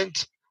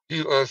stagnant,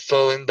 you are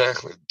falling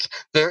backwards.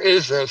 There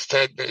is no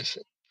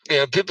stagnation.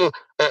 People,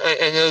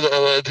 I know that a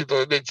lot of people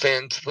are big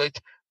fans of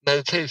like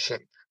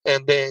meditation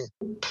and being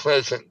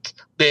present,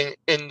 being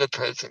in the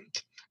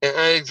present. And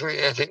I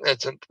agree, I think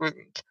that's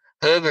important.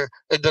 However,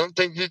 I don't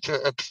think you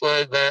can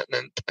apply that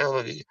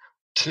mentality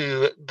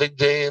to the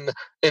game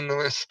in the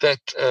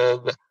respect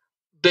of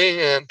being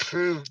an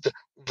improved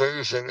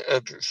version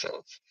of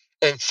yourself.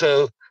 And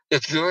so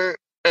if you're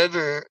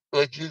ever,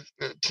 like you,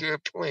 to your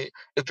point,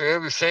 if you're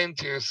ever saying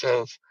to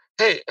yourself,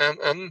 "Hey,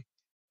 I'm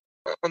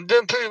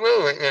doing pretty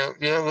well right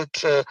now.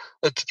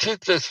 Let's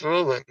keep this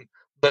rolling,"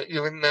 but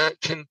you're not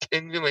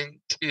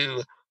continuing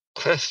to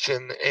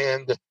question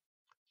and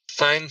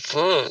find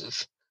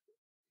flaws.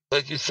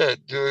 Like you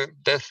said, you're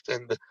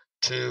destined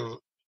to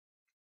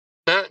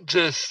not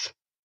just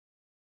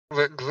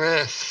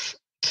regress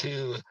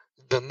to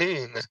the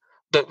mean,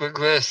 but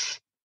regress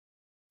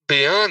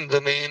beyond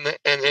the mean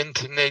and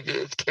into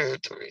negative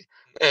territory.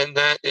 And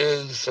that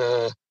is,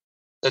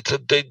 that's a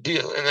big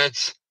deal. And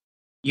that's,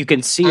 you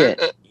can see it.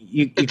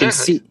 You exactly. can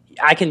see.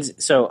 I can.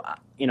 So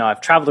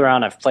I've traveled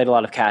around. I've played a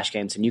lot of cash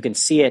games, and you can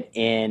see it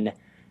in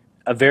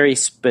a very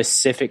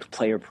specific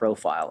player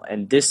profile.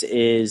 And this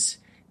is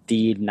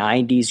the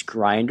 '90s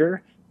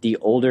grinder, the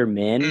older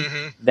men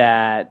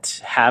that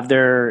have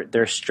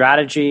their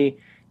strategy.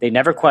 They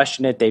never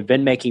question it. They've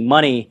been making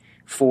money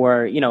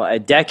for a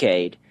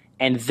decade,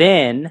 and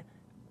then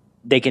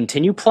they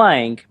continue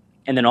playing,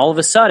 and then all of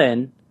a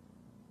sudden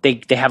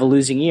they have a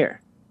losing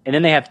year, and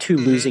then they have two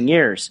losing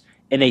years.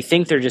 And they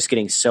think they're just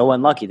getting so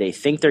unlucky. They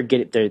think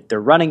they're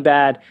running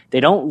bad.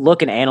 They don't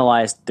look and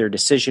analyze their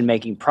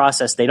decision-making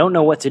process. They don't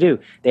know what to do.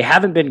 They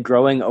haven't been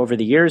growing over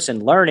the years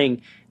and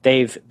learning.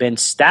 They've been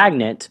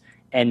stagnant,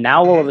 and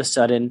now all of a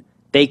sudden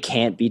they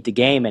can't beat the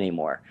game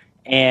anymore.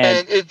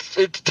 And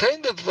it's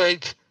kind of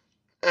like,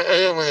 I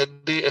don't want to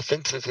be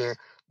offensive here,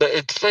 but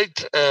it's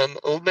like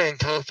Old Man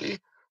Coffee,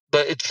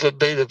 but it's the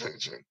beta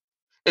version.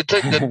 It's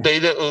like the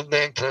beta Old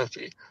Man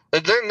Coffee.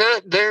 Like, they're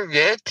not there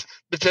yet,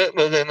 but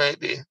they might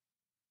be.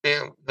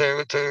 There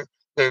with their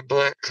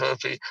black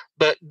coffee,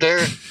 but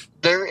they're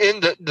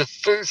in the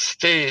first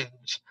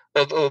stage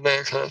of Old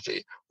Man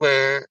Coffee,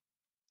 where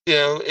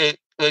it,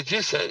 like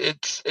you said,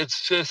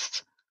 it's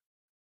just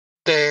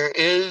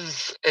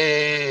there's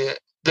a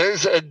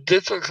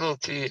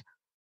difficulty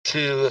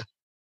to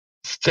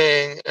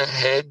staying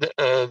ahead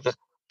of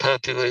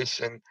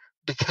population,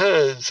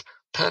 because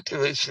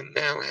population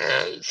now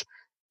has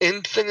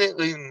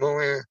infinitely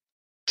more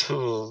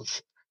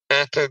tools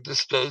at their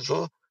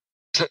disposal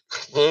to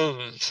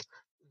close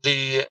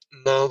the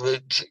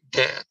knowledge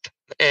gap.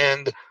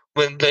 And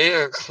when they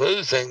are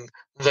closing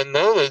the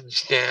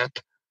knowledge gap,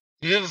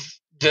 you've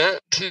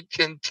got to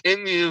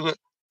continue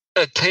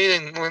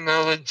attaining more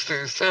knowledge for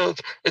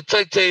yourself. It's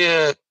like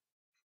a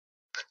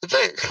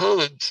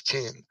college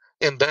team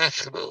in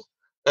basketball.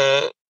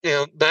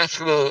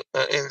 Basketball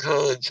in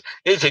college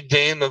is a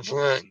game of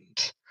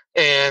runs.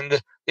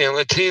 And,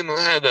 a team will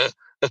have a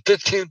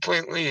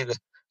 15-point lead, and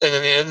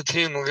then the other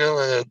team will go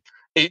on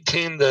a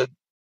 18-2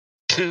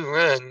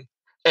 run,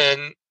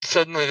 and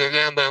suddenly they're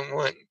down by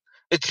 1.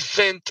 It's the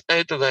same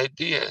type of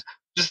idea.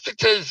 Just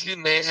because you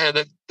may have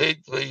a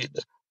big lead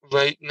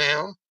right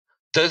now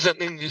doesn't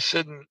mean you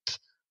shouldn't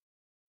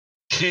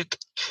keep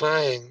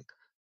trying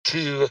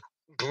to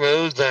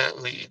grow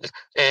that lead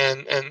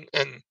and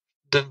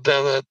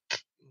develop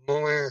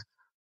more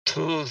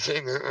tools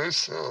in your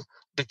arsenal,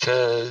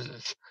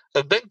 because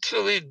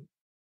eventually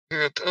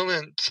your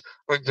opponents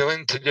are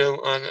going to go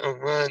on a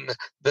run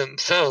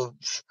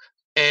themselves,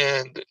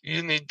 and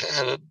you need to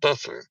have a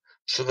buffer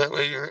so that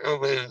way you're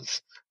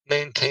always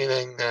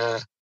maintaining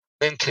the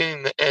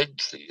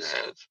edge that you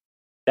have.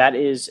 That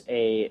is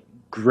a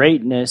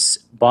greatness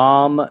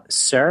bomb,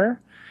 sir.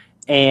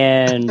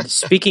 And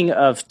speaking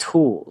of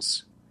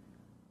tools,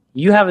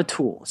 you have a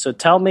tool. So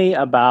tell me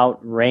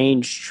about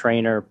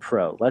RangeTrainer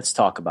Pro. Let's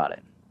talk about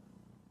it.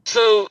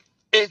 So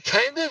it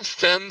kind of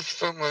stems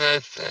from what I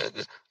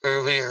said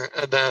earlier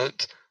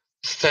about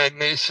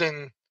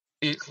stagnation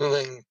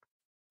equaling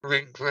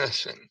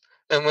regression.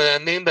 And what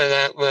I mean by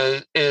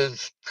that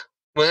is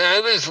when I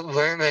was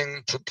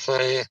learning to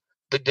play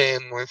the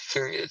game more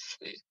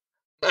seriously,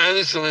 I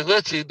was really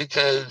lucky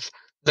because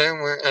there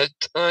were a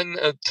ton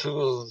of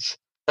tools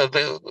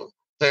available.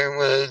 There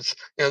was,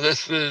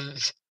 this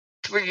was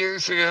 3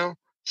 years ago,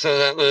 so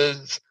that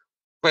was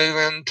right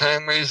around the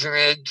time Razor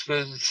Edge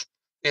was,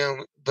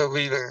 the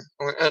leader,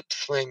 or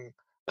Upswing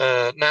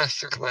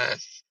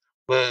Masterclass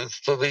was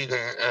the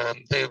leader.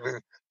 They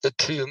were the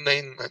two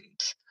main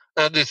ones.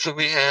 Obviously,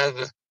 we have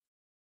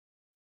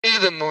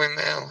even more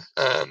now.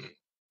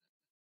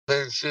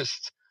 There's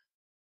just,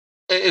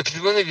 if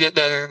you want to get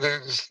better,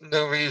 there's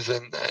no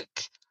reason that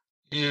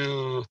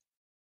you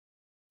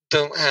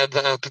don't have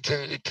the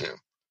opportunity to.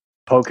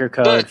 Poker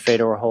Code,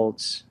 Fedor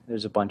Holtz,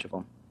 there's a bunch of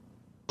them.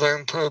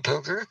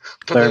 LearnProPoker.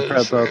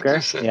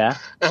 LearnProPoker, yeah.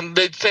 I'm a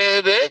big fan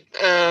of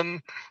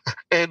it.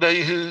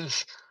 Anybody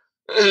who's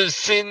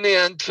seen me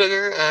on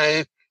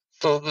Twitter,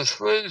 full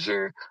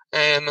disclosure, I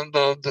am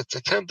involved with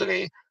the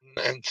company,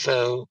 and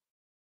so,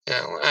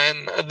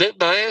 I'm a bit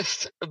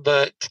biased,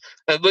 but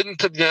I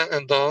wouldn't have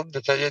gotten involved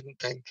if I didn't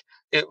think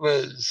it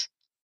was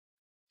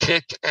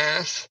kick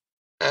ass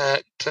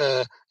at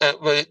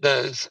what it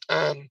does.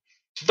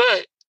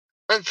 But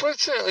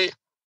unfortunately,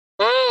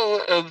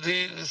 all of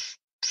these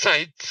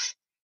sites,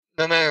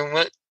 no matter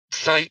what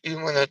site you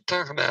want to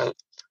talk about,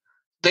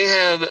 they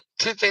have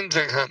two things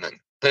in common.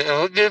 They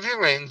all give you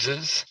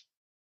ranges,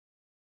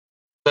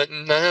 but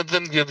none of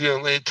them give you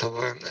a way to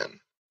learn them.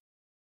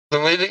 The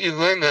way that you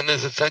learn them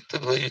is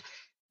effectively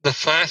the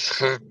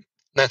flashcard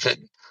method.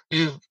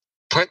 You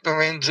print the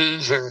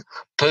ranges or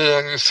put it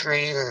on your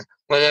screen or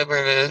whatever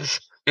it is.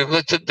 You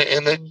look at the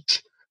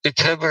image, you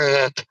cover it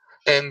up,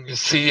 and you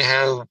see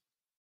how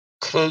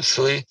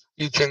closely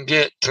you can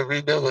get to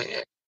rebuilding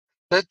it.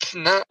 That's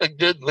not a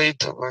good way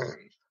to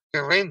learn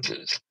your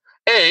ranges.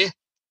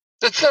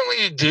 That's not what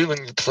you do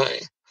when you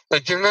play.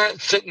 Like, you're not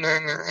sitting there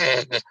in your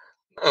head.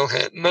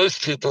 Okay,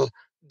 most people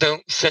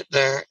don't sit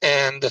there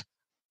and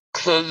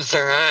close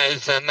their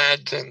eyes,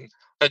 imagine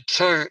a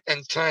chart,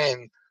 and try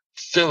and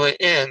fill it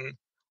in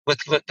with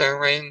what their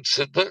range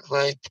should look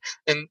like,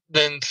 and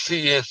then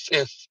see if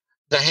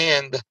the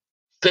hand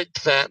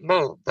fits that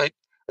mold. Like,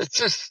 it's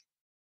just,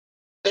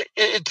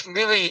 it's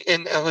really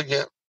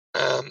inelegant,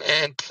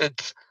 and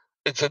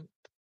it's a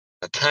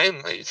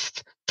time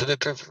waste, to be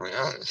perfectly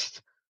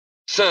honest.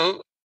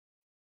 So,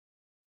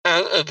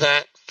 out of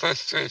that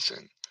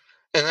frustration,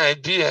 an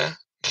idea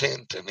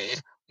came to me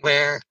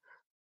where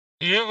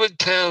you would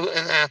tell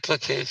an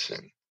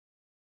application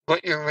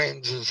what your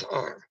ranges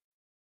are.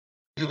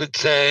 You would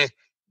say,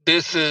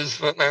 this is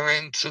what my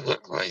range should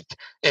look like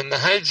in the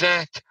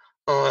hijack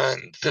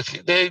on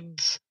 50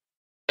 bigs,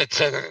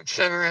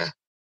 etc.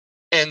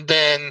 And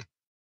then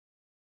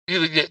you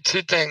would get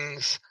two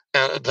things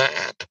out of the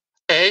app.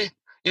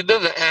 You'd be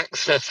able to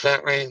access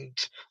that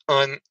range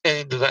on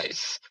any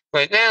device.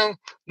 Right now,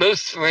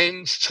 most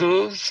range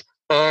tools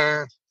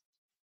are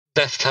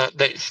desktop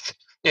based.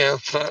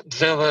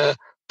 Thoughtzilla,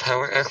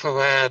 Power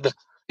Ecolab,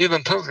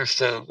 even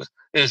PokerStove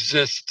is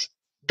just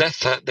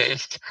desktop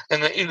based.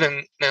 And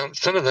even now,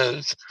 some of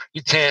those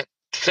you can't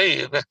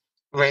save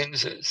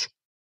ranges.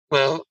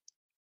 Well,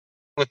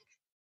 with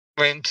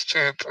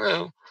RangeTrainer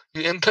Pro,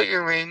 you input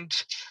your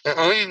range, and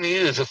all you need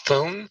is a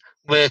phone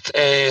with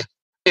a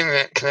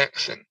internet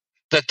connection.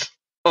 That's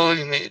all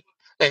you need,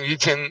 and you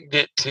can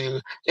get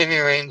to any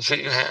range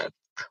that you have.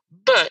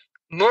 But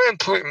more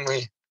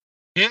importantly,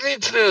 you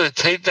need to be able to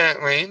take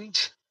that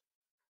range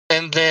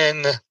and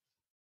then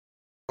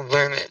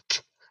learn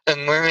it,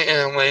 and learn it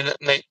in a way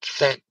that makes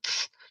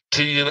sense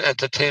to you at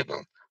the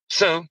table.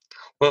 So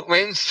what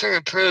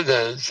RangeTrainer Pro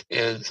does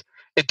is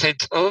it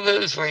takes all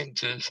those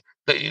ranges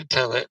that you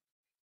tell it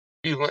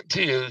you want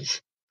to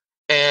use,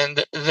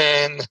 and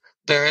then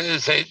there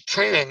is a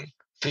training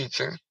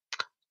feature,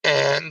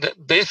 and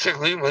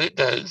basically what it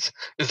does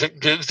is it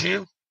gives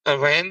you a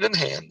random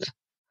hand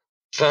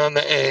from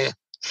a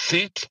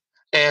seat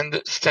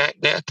and stack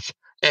depth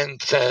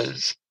and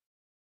says,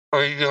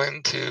 are you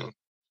going to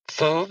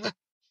fold,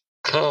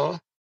 call,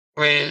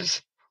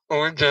 raise,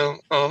 or go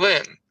all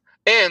in?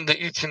 And that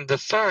you can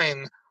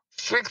define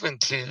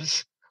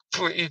frequencies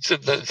for each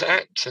of those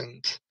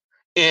actions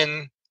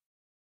in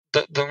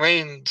the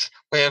range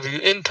whenever you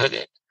input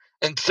it.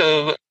 And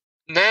so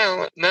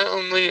now, not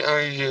only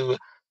are you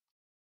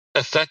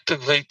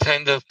effectively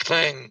kind of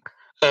playing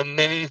a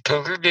mini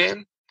poker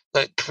game,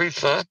 like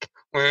pre-flop,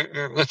 where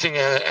you're looking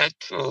at an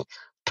actual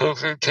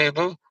poker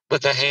table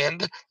with a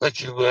hand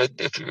like you would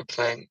if you were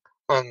playing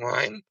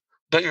online,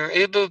 but you're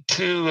able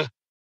to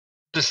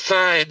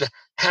decide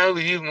how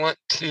you want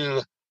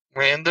to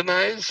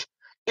randomize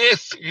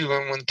if you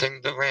are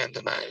wanting to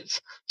randomize.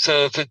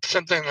 So if it's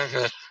something like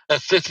a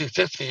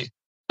 50-50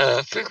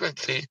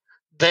 frequency,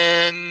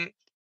 then,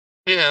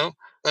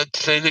 let's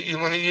say that you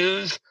want to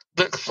use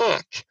the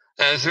clock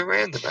as a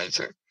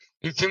randomizer.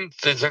 You can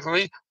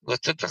physically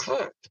look at the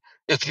clock.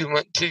 If you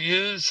want to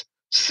use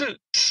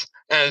suits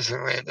as a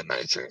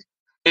randomizer,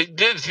 it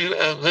gives you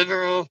a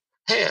literal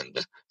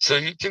hand, so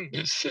you can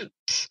use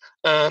suits.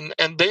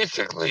 And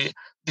basically,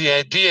 the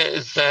idea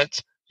is that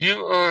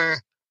you are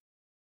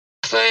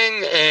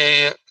playing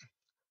a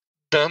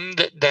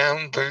dumbed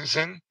down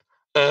version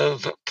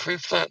of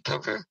pre-flop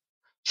poker.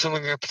 So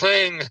when you're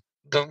playing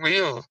the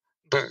real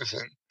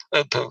version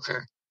of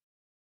poker,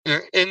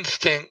 your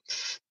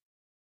instincts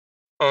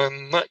are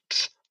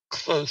much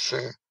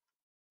closer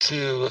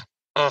to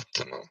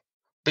optimal.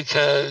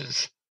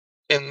 Because,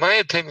 in my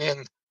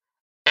opinion,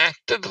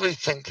 actively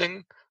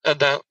thinking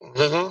about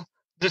little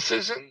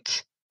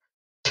decisions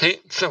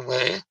takes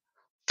away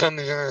from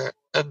your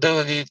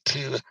ability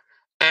to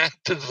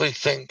actively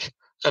think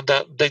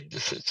about big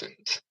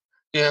decisions.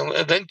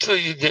 Eventually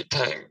you get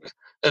tired.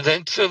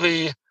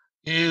 Eventually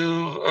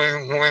you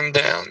are worn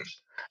down.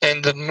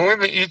 And the more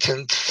that you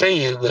can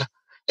save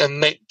and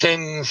make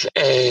things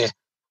a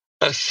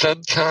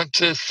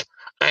subconscious,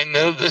 I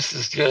know this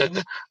is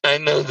good, I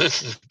know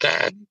this is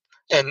bad,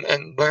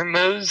 and learn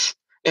those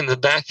in the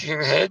back of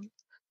your head,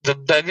 the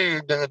better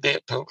you're going to be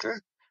at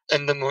poker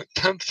and the more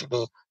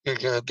comfortable you're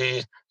going to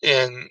be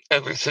in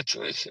every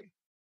situation.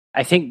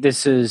 I think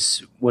this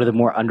is one of the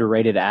more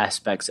underrated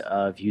aspects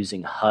of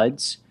using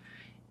HUDs.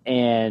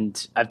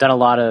 And I've done a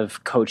lot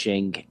of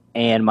coaching,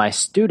 and my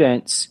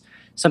students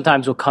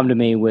sometimes will come to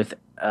me with,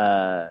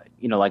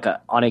 like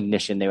on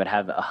Ignition, they would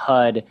have a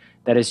HUD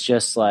that is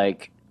just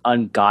like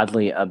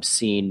ungodly,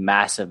 obscene,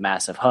 massive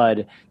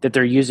HUD that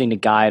they're using to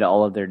guide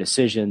all of their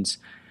decisions,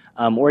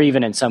 or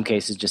even in some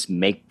cases just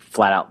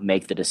flat out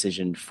make the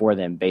decision for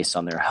them based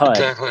on their HUD.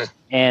 Exactly.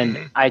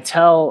 And I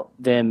tell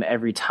them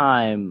every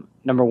time,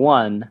 number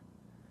one,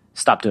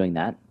 stop doing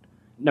that.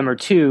 Number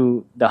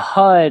two, the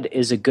HUD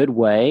is a good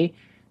way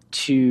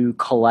to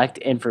collect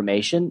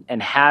information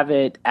and have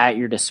it at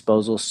your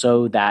disposal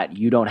so that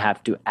you don't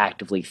have to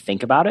actively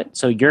think about it.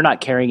 So you're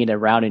not carrying it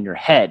around in your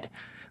head.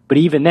 But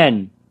even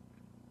then,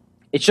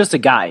 it's just a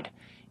guide.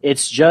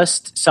 It's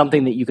just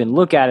something that you can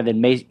look at and then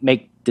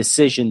make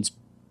decisions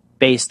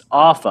based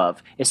off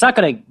of. It's not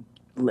going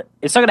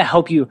to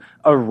help you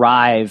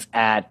arrive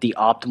at the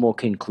optimal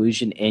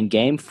conclusion in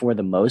game for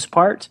the most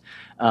part.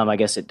 I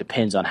guess it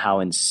depends on how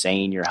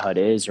insane your HUD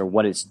is or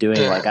what it's doing.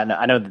 Like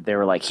I know that there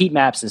were like heat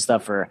maps and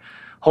stuff for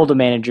Hold'em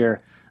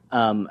Manager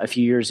a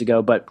few years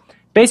ago, but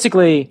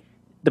basically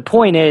the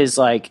point is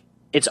like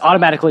it's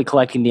automatically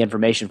collecting the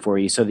information for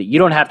you so that you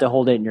don't have to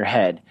hold it in your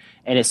head.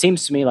 And it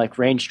seems to me like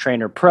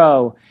RangeTrainer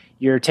Pro,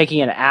 you're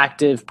taking an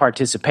active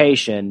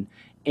participation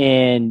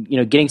in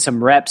getting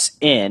some reps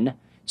in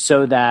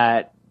so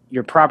that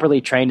you're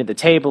properly trained at the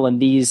table, and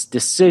these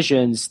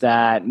decisions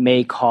that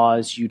may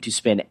cause you to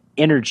spend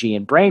energy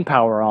and brain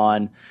power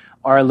on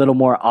are a little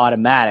more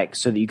automatic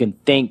so that you can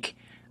think,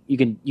 you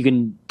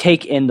can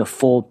take in the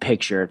full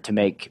picture to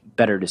make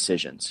better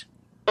decisions.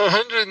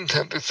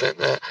 110%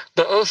 that.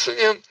 But also,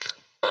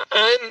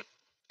 I'm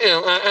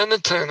a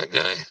tournament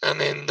guy. I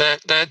mean,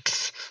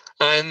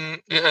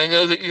 I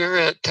know that you're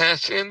a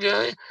Tashian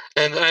guy,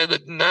 and I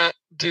would not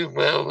do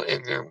well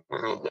in your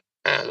world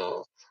at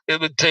all. It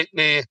would take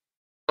me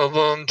a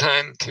long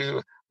time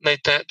to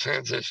make that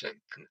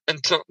transition. And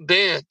so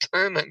being a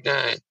tournament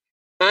guy,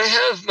 I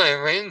have my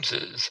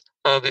ranges,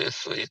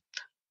 obviously,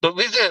 but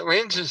we've got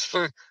ranges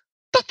for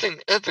fucking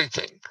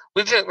everything.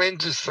 We've got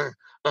ranges for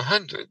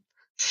 100,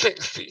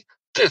 60,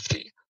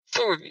 50,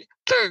 40,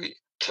 30,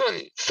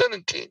 20,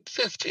 17,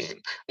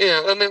 15.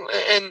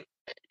 And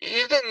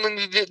even when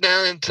you get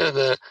down into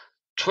the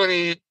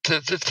 20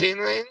 to 15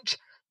 range,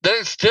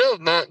 there's still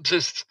not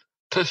just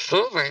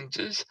push-full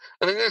ranges.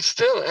 I mean, there's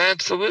still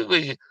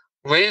absolutely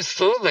raised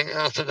folding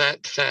off of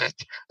that stack.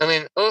 I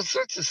mean, all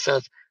sorts of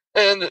stuff.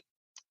 And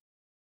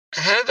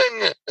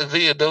having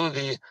the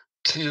ability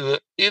to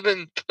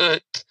even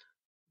put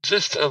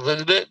just a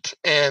little bit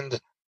and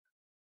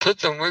put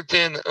the work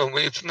in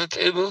away from the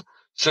table.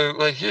 So,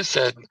 like you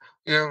said,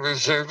 you're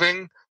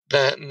reserving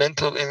that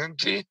mental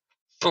energy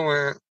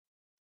for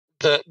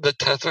the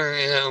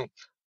tougher,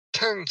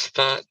 turn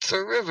spots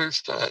or river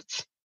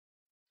spots,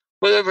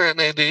 whatever it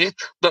may be.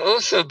 But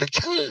also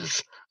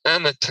because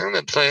I'm a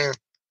tournament player,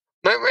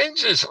 my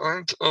ranges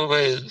aren't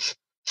always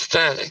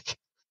static.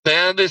 They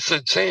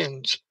obviously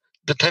change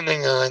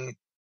depending on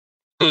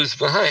who's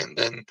behind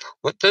and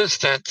what those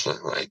stats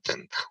look like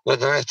and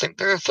whether I think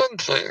they're a fun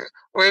player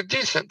or a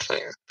decent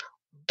player.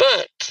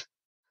 But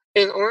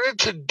in order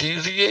to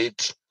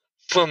deviate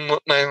from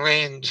what my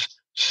range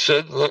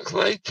should look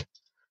like,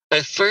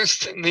 I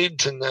first need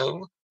to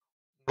know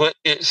what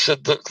it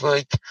should look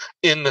like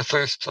in the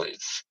first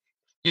place.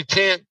 You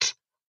can't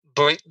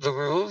break the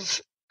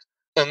rules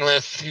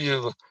unless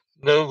you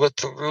know what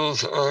the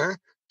rules are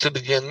to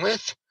begin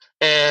with.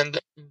 And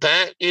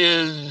that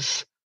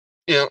is,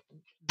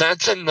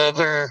 that's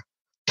another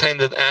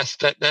kind of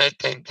aspect that I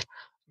think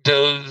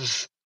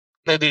goes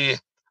maybe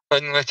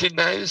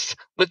unrecognized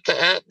with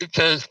the app,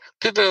 because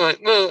people are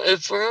like, well,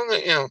 if we're on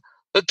the,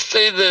 let's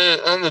say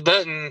on the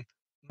button,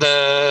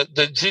 the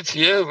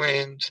GTO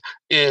range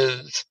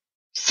is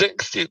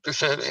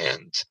 60% of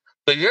hands,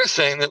 but you're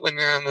saying that when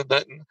you're on the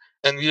button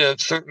and you have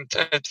certain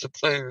types of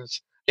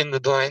players in the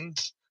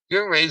blinds,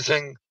 you're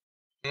raising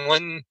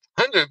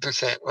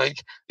 100%.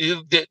 Like,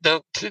 you get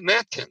dealt 2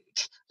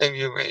 napkins and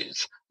you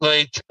raise.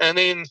 Like, I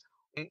mean,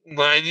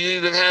 why do you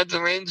even have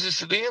the ranges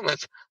to begin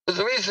with? But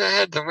the reason I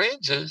had the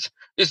ranges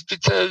is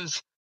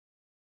because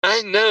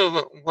I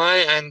know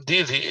why I'm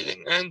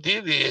deviating. I'm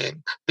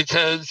deviating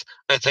because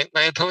I think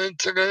my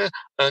opponents are going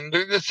to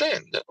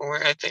under-defend,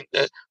 or I think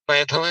that my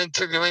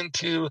opponents are going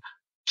to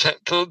check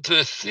fold to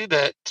a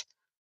c-bet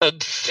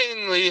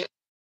obscenely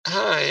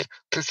high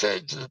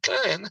percentage of the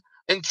time,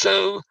 and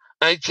so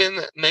I can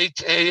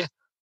make a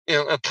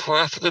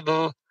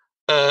profitable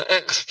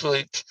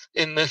exploit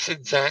in this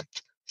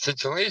exact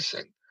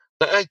situation.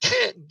 But I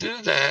can't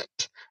do that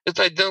if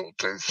I don't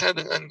first have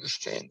an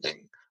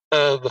understanding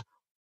of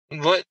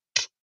what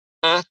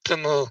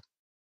optimal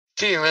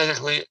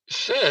theoretically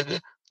should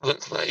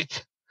look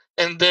like,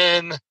 and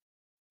then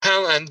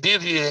how I'm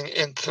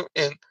deviating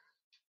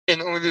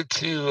in order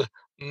to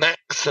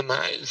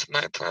maximize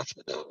my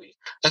profitability.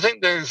 I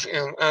think there's,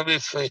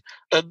 obviously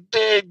a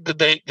big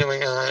debate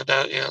going on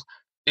about,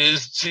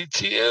 is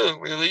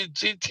GTO really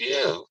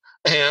GTO?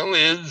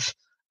 Is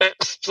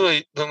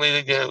exploit the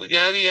way to go?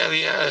 Yada, yada,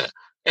 yada.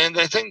 And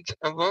I think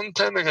a long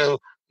time ago,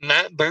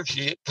 Matt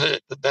Berkey put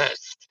it the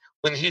best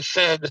when he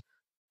said,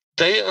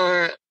 they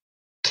are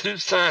 2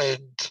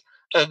 sides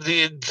of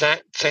the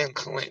exact same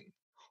coin.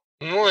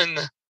 One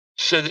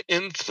should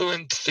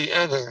influence the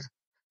other,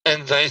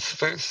 and vice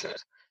versa.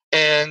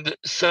 And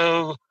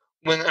so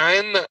when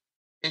I'm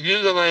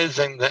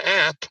utilizing the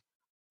app,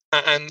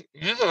 I'm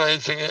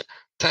utilizing it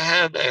to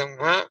have a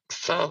rock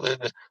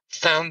solid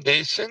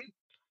foundation.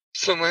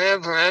 So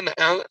whenever I'm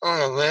out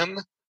on a limb,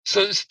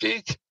 so to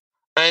speak,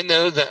 I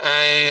know that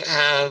I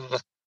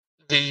have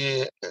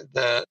the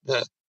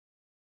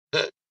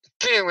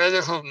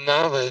theoretical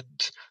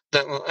knowledge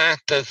that will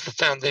act as the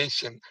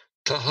foundation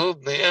to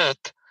hold me up,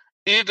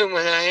 even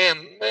when I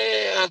am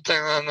way out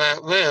there on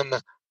that limb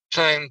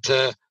trying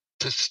to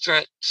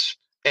stretch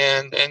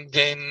and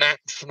gain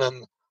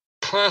maximum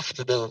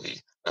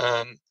profitability.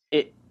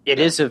 It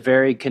is a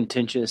very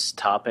contentious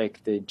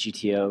topic, the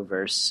GTO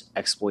versus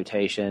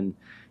exploitation,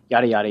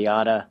 yada, yada,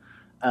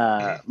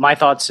 yada. My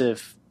thoughts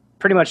have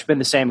pretty much been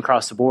the same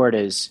across the board.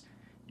 Is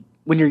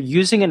when you're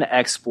using an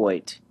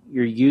exploit,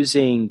 you're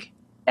using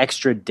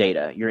extra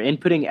data. You're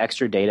inputting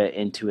extra data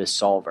into a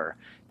solver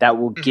that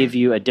will give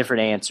you a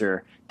different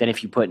answer than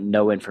if you put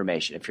no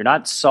information. If you're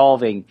not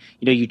solving,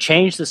 you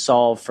change the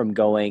solve from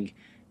going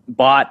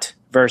bot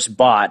versus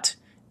bot,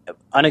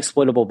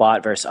 unexploitable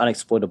bot versus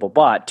unexploitable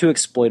bot, to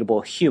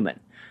exploitable human.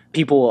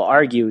 People will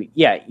argue,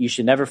 you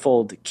should never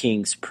fold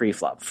kings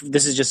pre-flop.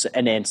 This is just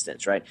an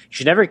instance, right? You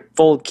should never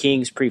fold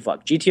kings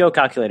pre-flop. GTO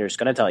calculator is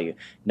going to tell you,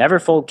 never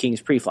fold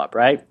kings pre-flop,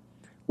 right?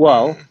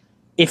 Well,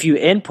 if you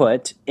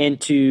input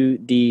into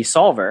the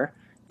solver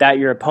that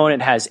your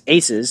opponent has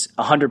aces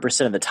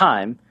 100% of the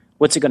time,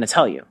 what's it going to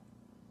tell you?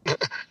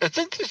 I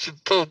think you should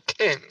fold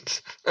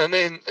kings. I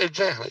mean,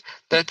 exactly.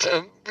 That's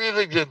a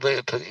really good way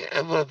of putting it. I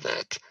love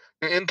that.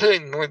 You're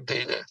inputting more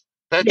data.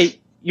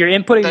 You're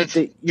inputting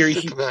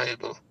super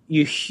valuable.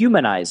 You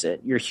humanize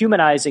it. You're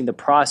humanizing the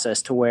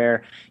process to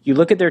where you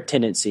look at their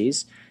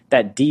tendencies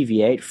that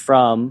deviate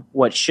from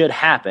what should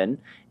happen,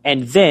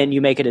 and then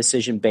you make a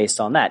decision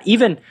based on that.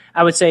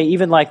 I would say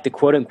even like the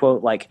quote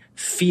unquote like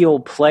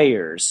field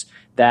players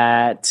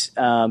that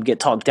get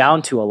talked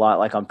down to a lot,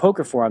 like on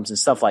poker forums and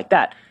stuff like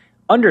that,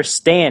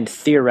 understand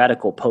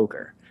theoretical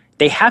poker.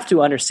 They have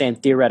to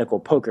understand theoretical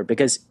poker,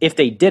 because if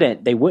they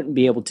didn't, they wouldn't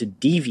be able to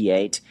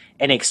deviate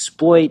and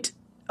exploit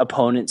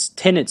opponents'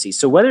 tendencies.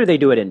 So whether they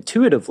do it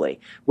intuitively,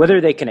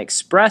 whether they can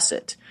express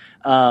it,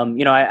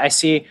 I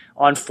see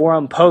on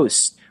forum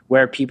posts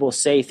where people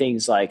say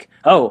things like,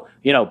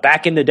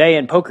 back in the day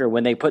in poker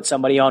when they put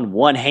somebody on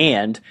one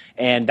hand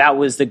and that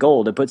was the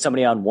goal, to put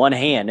somebody on one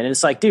hand. And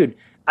it's like, dude,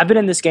 I've been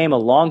in this game a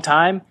long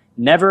time.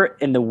 Never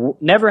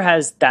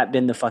has that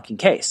been the fucking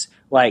case.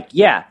 Like,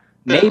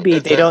 maybe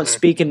they don't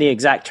speak in the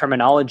exact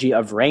terminology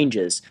of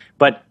ranges,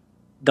 but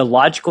the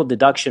logical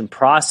deduction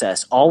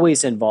process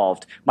always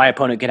involved my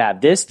opponent could have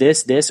this,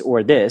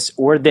 or this,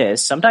 or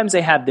this. Sometimes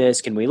they have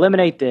this. Can we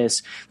eliminate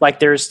this? Like,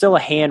 there's still a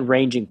hand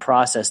ranging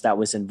process that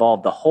was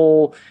involved the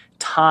whole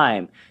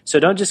time. So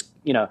don't just,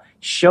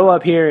 show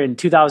up here in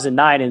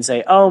 2009 and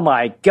say, oh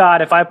my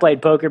God, if I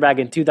played poker back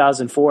in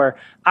 2004,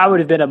 I would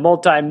have been a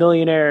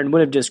multimillionaire and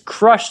would have just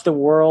crushed the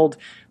world.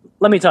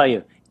 Let me tell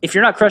you, if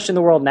you're not crushing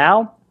the world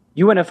now,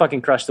 you wouldn't have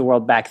fucking crushed the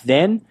world back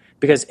then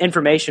because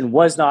information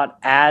was not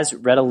as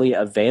readily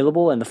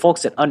available, and the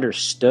folks that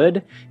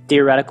understood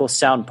theoretical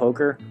sound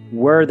poker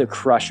were the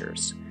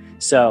crushers.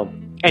 So,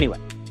 anyway.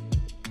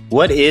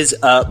 What is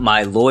up,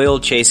 my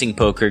loyal Chasing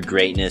Poker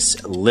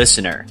Greatness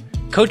listener?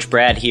 Coach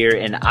Brad here,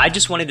 and I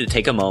just wanted to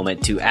take a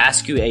moment to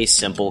ask you a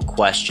simple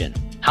question.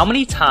 How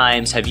many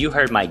times have you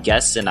heard my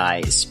guests and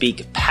I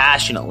speak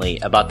passionately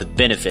about the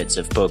benefits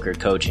of poker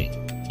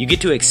coaching? You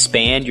get to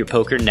expand your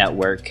poker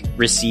network,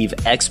 receive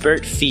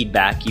expert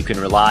feedback you can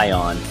rely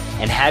on,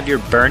 and have your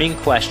burning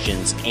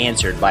questions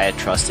answered by a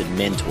trusted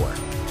mentor.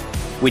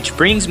 Which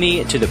brings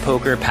me to the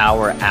Poker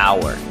Power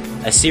Hour,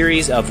 a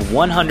series of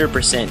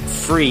 100%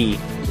 free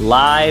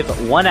live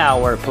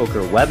 1-hour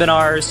poker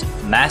webinars,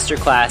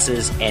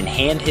 masterclasses, and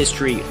hand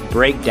history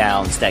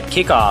breakdowns that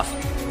kick off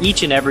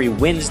each and every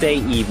Wednesday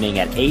evening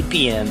at 8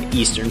 p.m.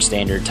 Eastern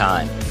Standard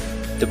Time.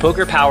 The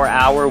Poker Power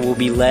Hour will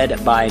be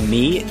led by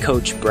me,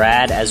 Coach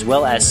Brad, as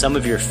well as some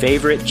of your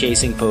favorite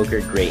Chasing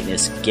Poker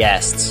Greatness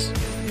guests.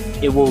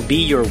 It will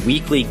be your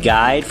weekly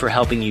guide for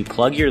helping you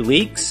plug your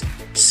leaks,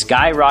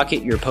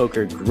 skyrocket your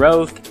poker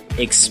growth,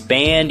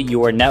 expand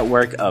your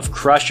network of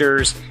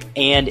crushers,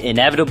 and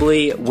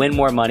inevitably win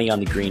more money on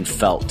the green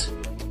felt.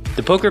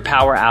 The Poker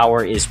Power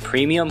Hour is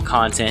premium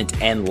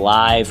content and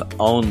live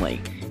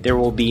only. There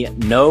will be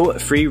no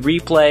free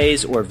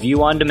replays or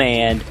view on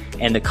demand,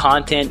 and the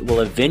content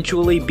will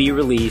eventually be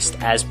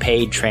released as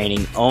paid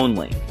training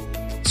only.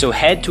 So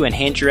head to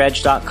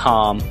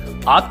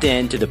enhanceYourEdge.com, opt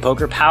in to the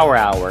Poker Power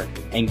Hour,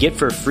 and get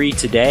for free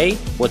today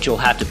what you'll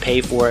have to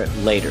pay for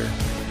later.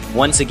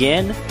 Once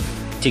again,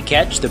 to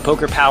catch the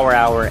Poker Power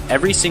Hour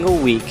every single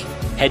week,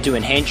 head to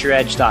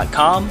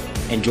enhanceYourEdge.com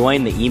and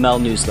join the email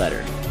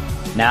newsletter.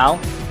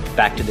 Now,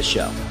 back to the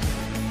show.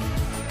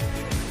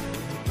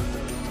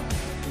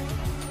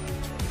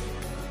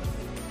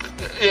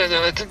 Yeah,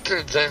 no, I think you're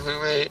exactly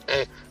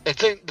right. I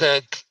think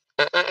that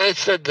I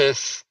said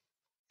this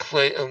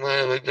quite a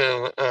while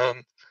ago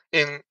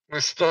in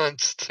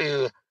response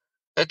to,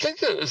 I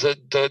think it was a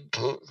Doug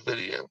Polk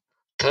video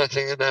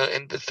talking about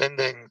and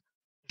defending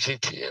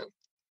GTO.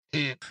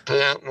 He put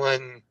out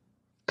one,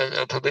 I don't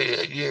know, probably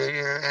a year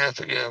and a half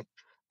ago.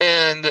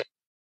 And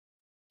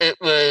it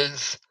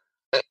was,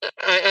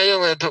 I don't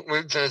want to put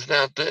words in his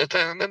mouth, but if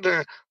I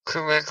remember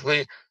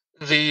correctly,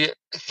 the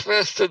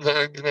thrust of the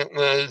argument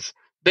was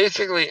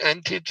basically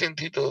I'm teaching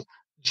people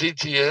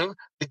GTO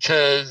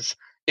because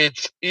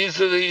it's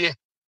easily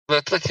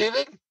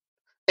replicated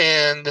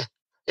and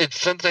it's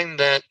something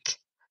that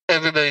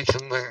everybody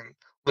can learn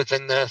with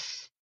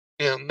enough,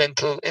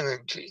 mental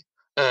energy.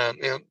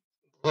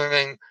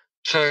 Learning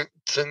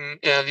charts and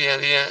yada,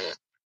 yada, yada.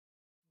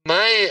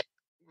 My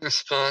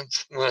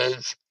response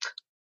was,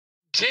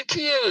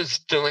 GTO is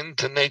going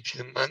to make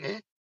you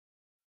money,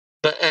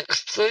 but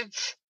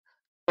exploits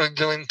are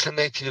going to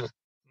make you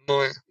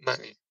more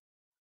money.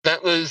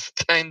 That was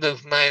kind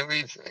of my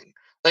reasoning.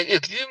 Like,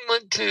 if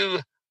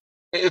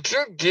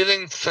you're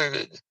getting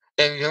started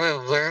and you're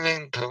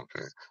learning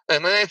poker,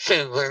 and when I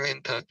say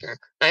learning poker,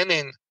 I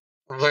mean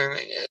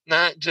learning it,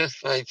 not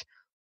just like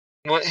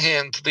what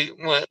hands beat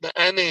what, but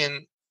I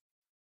mean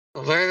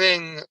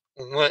learning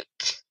what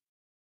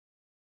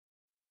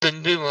the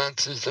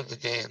nuances of the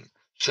game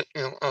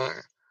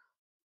are.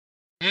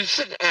 You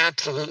should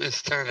absolutely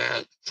start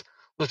out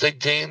with a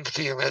game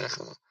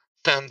theoretical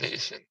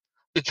foundation,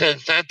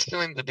 because that's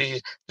going to be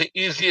the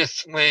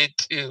easiest way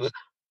to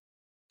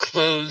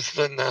close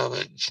the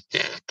knowledge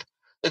gap.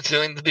 It's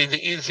going to be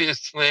the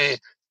easiest way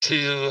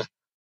to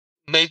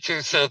make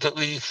yourself at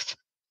least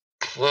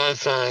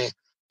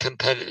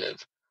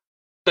quasi-competitive.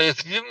 But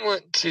if you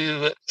want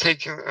to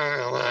take your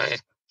ROI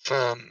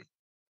from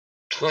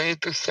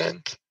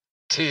 20%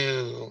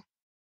 to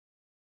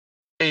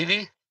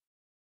 80%,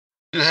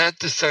 you have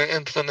to start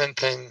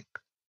implementing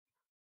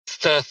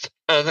stuff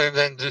other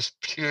than just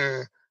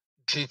pure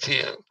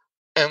GTO.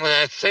 And when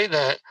I say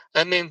that,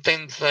 I mean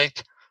things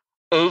like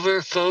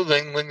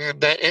overfolding when you're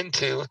bet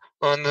into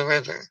on the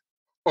river,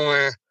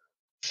 or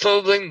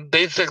folding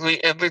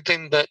basically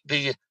everything but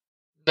the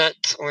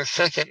nuts or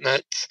second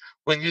nuts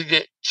when you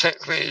get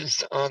check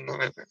raised on the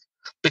river.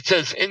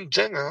 Because in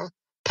general,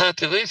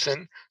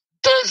 population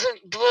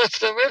doesn't bluff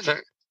the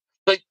river.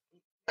 Like,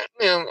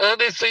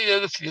 obviously you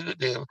have a few that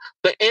do,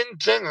 but in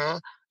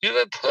general, you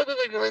are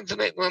probably going to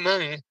make more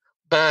money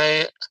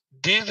by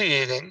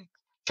deviating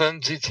from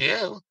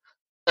GTO,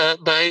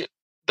 by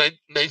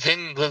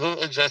making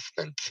little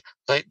adjustments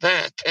like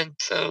that. And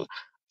so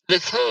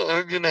this whole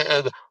argument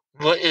of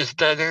what is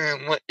better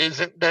and what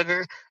isn't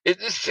better, it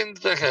just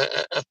seems like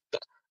a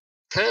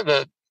kind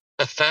of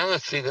a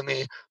fallacy to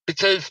me,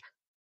 because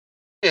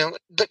they're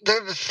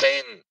the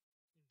same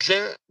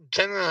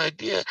general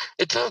idea.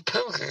 It's all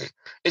poker.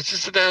 It's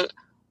just about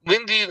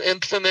when do you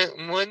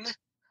implement one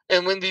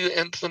and when do you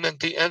implement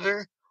the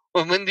other,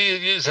 or when do you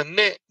use a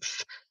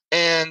mix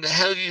and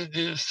how do you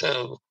do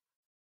so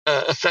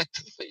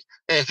effectively.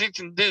 And if you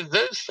can do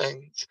those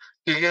things,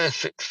 you're going to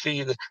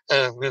succeed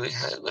at a really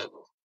high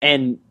level.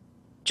 And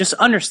just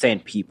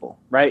understand people,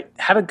 right?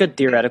 Have a good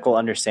theoretical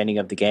understanding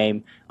of the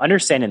game,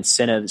 understand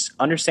incentives,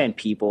 understand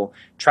people,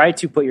 try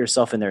to put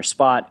yourself in their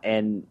spot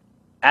and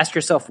ask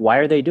yourself, why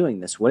are they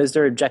doing this? What is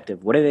their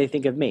objective? What do they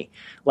think of me?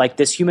 Like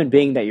this human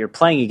being that you're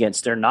playing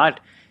against, they're not,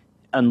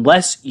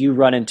 unless you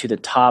run into the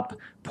top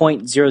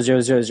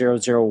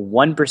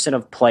 0.00001%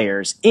 of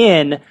players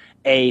in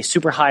a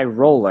super high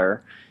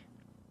roller,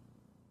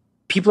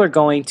 people are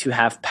going to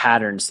have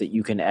patterns that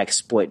you can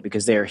exploit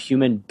because they are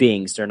human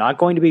beings. They're not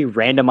going to be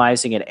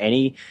randomizing in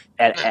any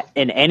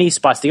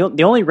spots. The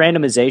only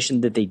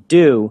randomization that they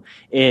do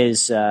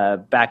is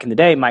back in the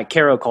day, Mike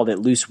Caro called it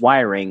loose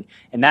wiring,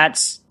 and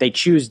that's they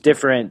choose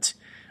different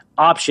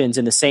options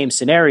in the same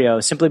scenario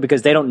simply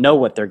because they don't know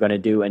what they're going to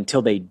do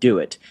until they do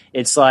it.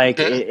 It's like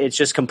it's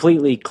just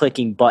completely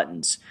clicking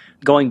buttons.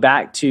 Going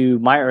back to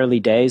my early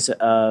days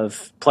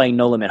of playing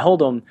No Limit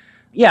Hold'em,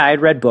 yeah, I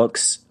had read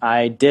books.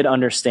 I did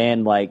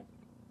understand like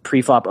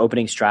pre-flop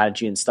opening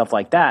strategy and stuff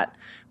like that.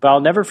 But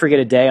I'll never forget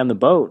a day on the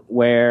boat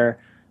where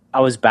I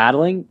was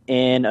battling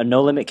in a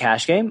no-limit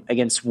cash game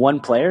against one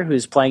player who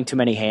was playing too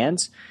many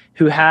hands,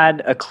 who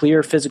had a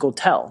clear physical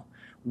tell,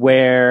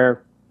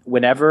 where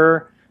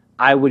whenever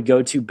I would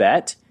go to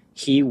bet,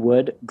 he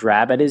would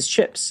grab at his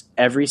chips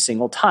every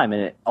single time,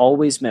 and it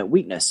always meant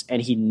weakness.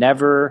 And he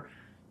never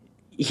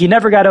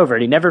got over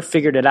it. He never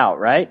figured it out,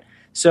 right?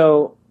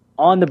 So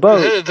on the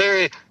boat, you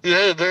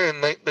had a very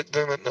Mike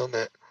McDermott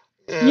moment.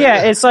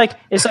 Yeah, it's like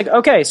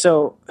okay,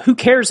 so who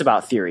cares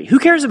about theory? Who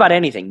cares about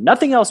anything?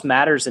 Nothing else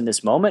matters in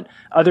this moment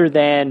other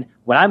than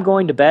when I'm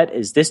going to bet,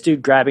 is this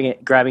dude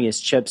grabbing his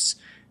chips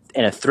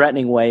in a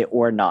threatening way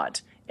or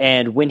not?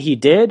 And when he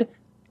did,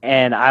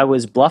 and I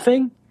was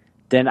bluffing,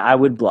 then I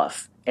would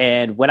bluff.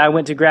 And when I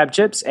went to grab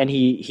chips and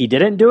he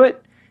didn't do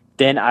it,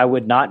 then I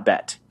would not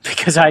bet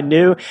because I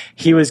knew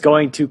he was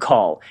going to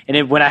call.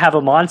 And when I have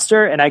a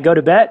monster and I go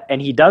to bet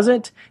and he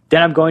doesn't,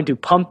 then I'm going to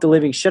pump the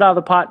living shit out of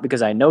the pot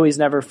because I know he's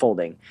never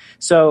folding.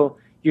 So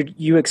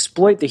you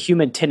exploit the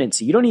human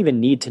tendency. You don't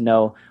even need to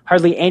know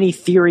hardly any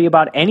theory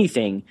about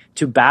anything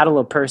to battle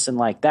a person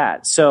like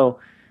that. So,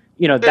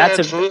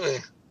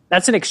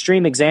 that's an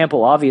extreme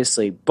example,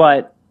 obviously,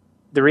 but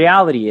the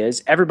reality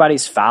is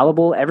everybody's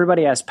fallible.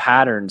 Everybody has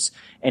patterns.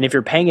 And if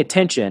you're paying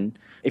attention,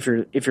 if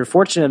you're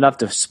fortunate enough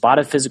to spot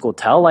a physical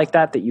tell like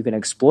that you can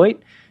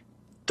exploit,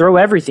 throw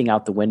everything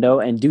out the window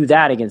and do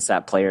that against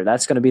that player.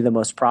 That's going to be the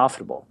most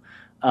profitable.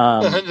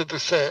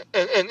 100%.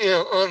 And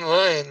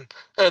online,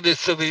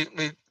 obviously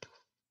we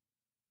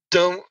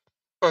don't,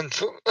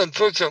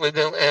 unfortunately,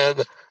 don't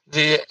have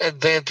the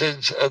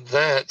advantage of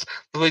that.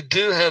 But we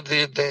do have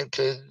the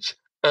advantage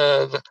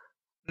of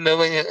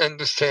knowing and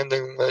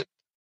understanding what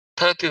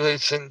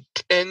population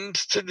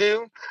tends to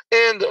do,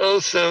 and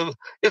also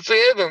if we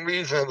have a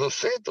reasonable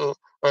sample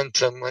on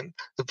someone,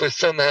 if we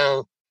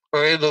somehow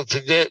are able to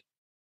get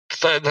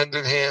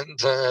 500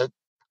 hands on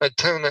a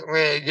tournament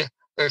rig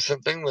or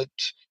something,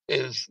 which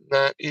is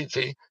not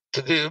easy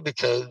to do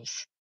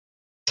because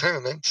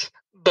tournaments,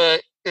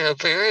 but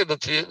if we're able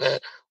to do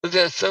that, we've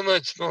got so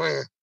much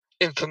more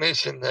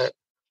information that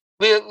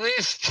we at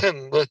least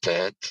can look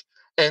at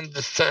and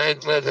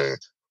decide whether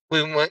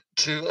we want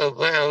to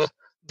allow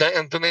that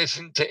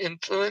information to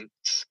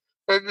influence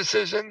our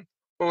decision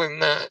or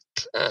not.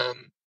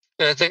 And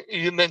I think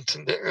you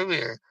mentioned it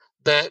earlier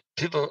that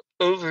people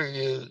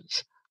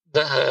overuse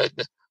the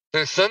HUD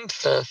for some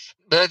stuff,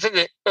 but I think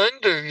they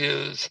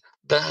underuse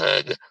the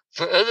HUD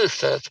for other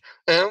stuff.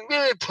 And a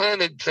really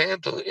prime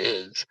example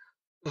is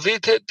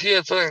VTIP,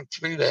 PFR, and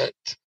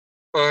 3-bet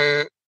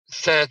are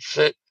stats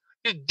that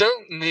you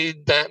don't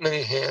need that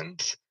many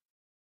hands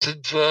to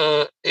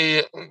draw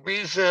a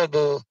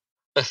reasonable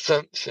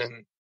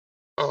assumption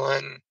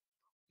on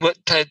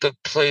what type of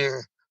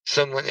player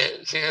someone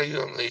is. You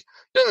only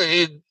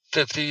need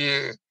 50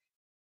 or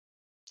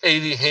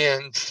 80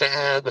 hands to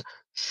have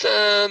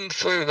some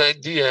sort of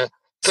idea.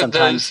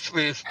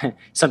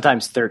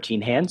 Sometimes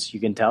 13 hands, you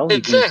can tell.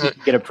 Exactly. You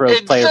can get a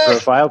player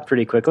profile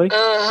pretty quickly.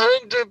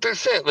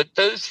 100% with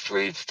those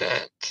three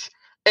stats.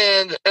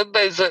 And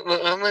everybody's like,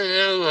 well, I want to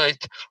know,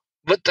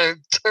 what their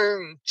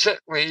turn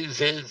check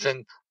raise is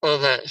and all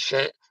that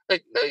shit.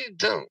 No, you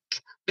don't.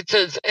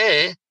 Because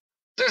A,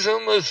 there's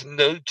almost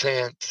no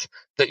chance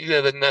that you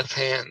have enough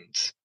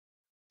hands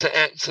to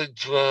actually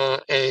draw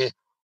a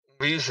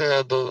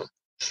reasonable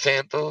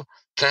sample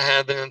to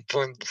have an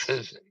informed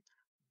decision.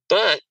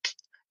 But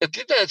if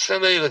you got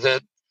somebody with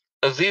a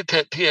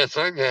VPET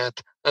PSR gap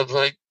of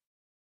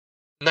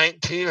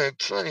 19 or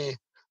 20,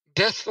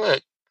 guess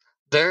what?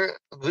 They're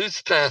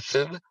loose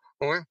passive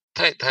or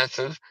tight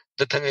passive,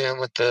 depending on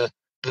what the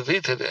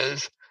VPET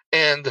is.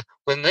 And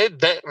when they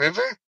bet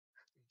river,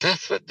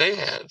 guess what they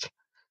have?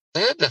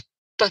 They have the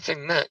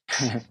fucking nuts.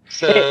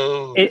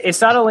 So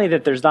it's not only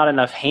that there's not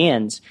enough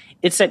hands,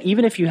 it's that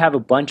even if you have a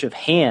bunch of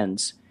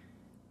hands,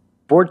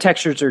 board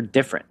textures are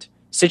different.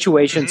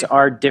 Situations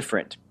are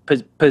different.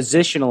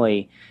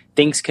 Positionally,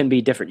 things can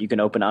be different. You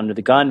can open under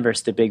the gun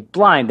versus the big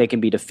blind. They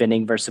can be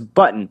defending versus a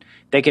button.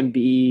 They can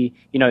be,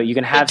 you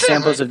can have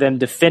samples of them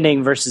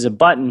defending versus a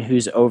button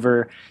who's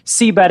over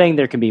c-betting.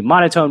 There can be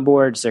monotone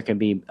boards. There can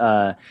be,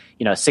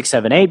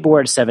 6-7-8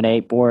 boards,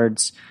 7-8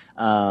 boards,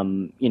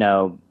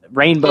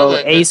 rainbow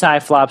ace high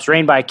flops,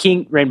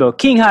 rainbow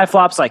king high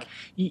flops. Like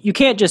you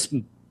can't just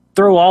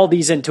throw all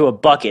these into a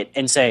bucket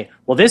and say,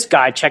 well, this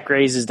guy check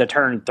raises the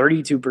turn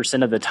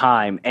 32% of the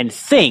time and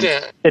think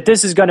that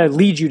this is going to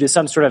lead you to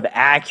some sort of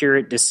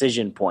accurate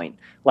decision point.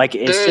 Like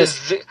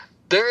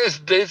there is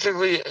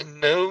basically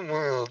no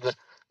world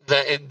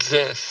that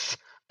exists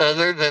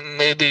other than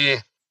maybe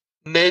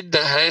mid to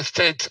high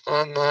stakes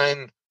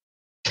online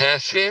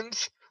cash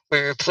games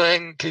where you're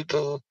playing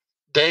people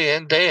day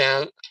in, day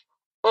out,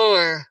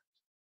 or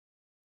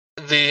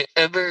the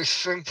ever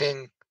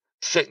shrinking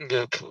sit and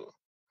go pool.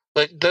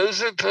 Like,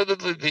 those are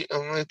probably the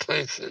only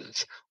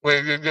places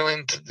where you're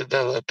going to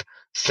develop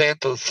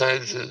sample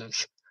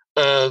sizes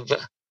of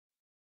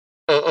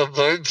a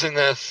large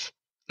enough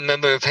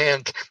number of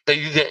hands that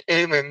you get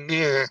anywhere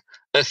near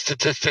a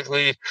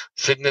statistically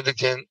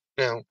significant,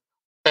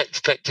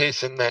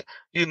 expectation that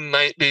you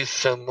might be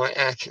somewhat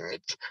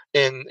accurate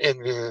in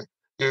your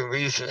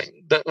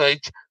reasoning. But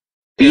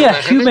be a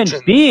human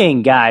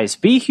being, guys.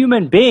 Be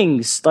human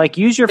beings. Like,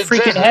 use your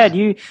freaking head.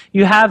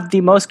 You have the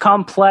most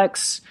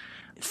complex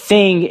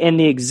thing in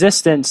the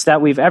existence that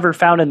we've ever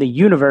found in the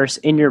universe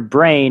in your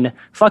brain.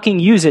 Fucking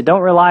use it. Don't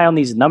rely on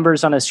these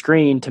numbers on a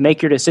screen to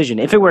make your decision.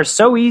 If it were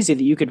so easy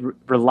that you could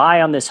rely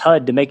on this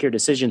HUD to make your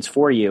decisions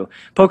for you,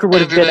 poker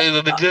would have been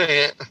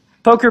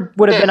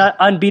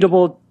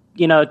unbeatable,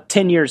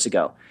 10 years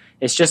ago.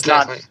 It's just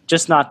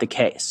not the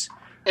case.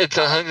 It's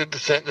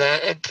 100%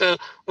 that. And so,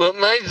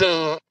 my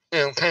goal,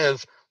 kind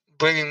of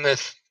bringing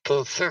this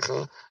full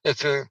circle,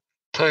 if you're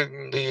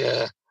pardon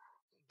the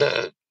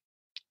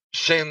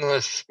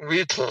shameless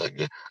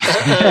replug.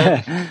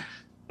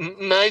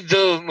 My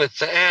goal with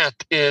the app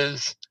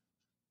is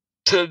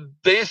to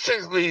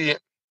basically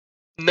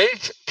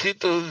make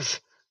people's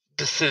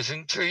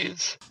decision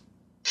trees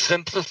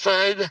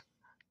simplified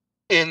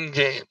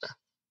in-game.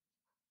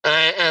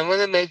 I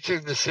want to make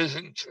your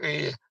decision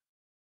tree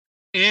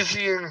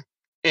easier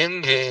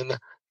in-game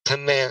to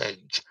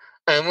manage.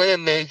 I want to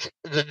make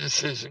the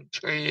decision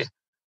tree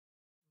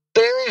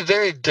very,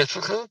 very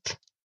difficult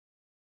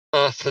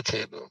off the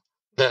table,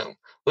 though,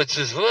 which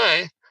is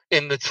why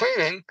in the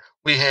training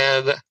we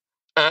have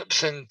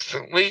options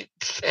for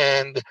weights,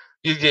 and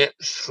you get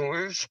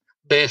scores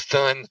based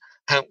on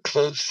how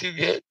close you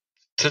get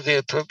to the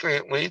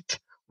appropriate weight,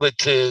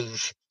 which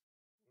is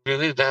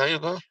really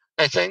valuable,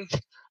 I think.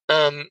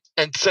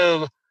 And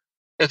so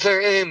if there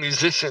are any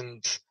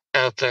musicians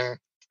out there,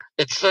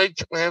 it's like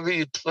whenever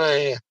you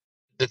play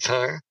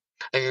guitar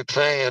and you're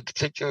playing a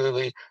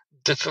particularly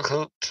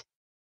difficult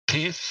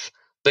piece,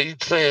 but you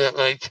play it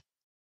like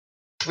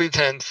 3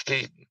 times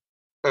speed,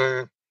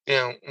 or,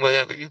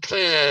 whatever. You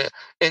play it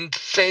at an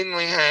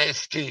insanely high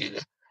speed.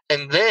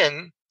 And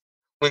then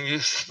when you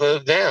slow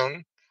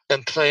down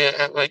and play it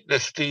at the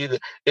speed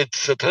it's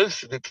supposed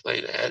to be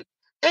played at,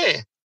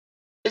 hey,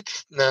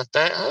 it's not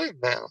that hard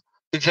now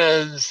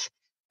because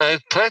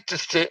I've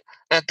practiced it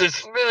at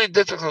this really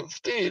difficult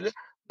speed,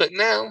 but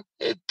now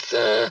it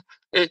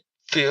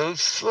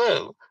feels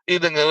slow,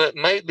 even though it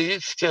might be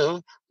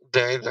still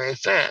very, very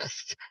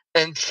fast.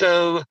 And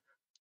so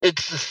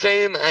it's the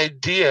same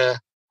idea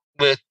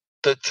with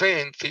the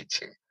training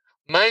feature.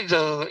 My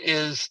goal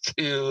is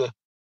to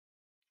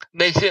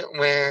make it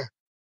where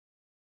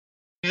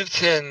you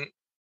can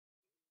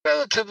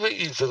relatively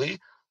easily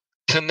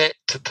commit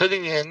to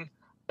putting in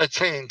a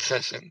training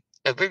session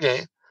every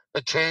day.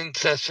 A training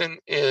session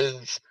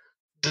is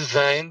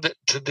designed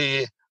to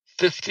be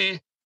 50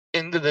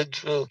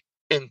 individual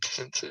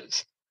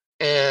instances.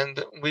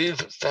 And we've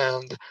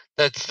found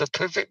that's the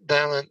perfect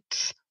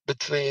balance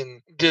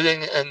between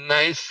getting a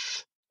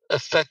nice,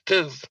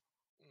 effective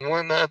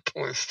warm-up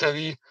or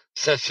study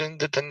session,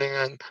 depending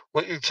on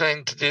what you're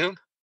trying to do,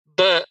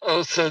 but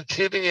also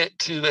keeping it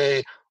to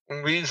a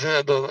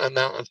reasonable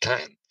amount of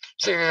time.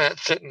 So you're not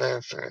sitting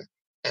there for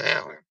an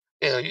hour.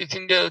 You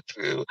can go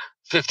through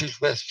 50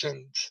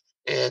 questions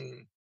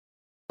in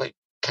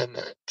 10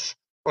 minutes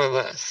or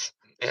less.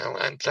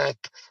 In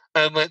fact,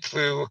 I went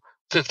through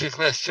 50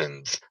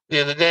 questions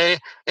the other day,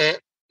 and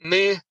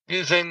me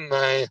using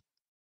my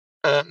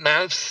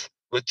mouse,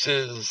 which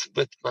is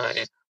with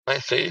my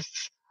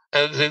face,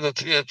 I was able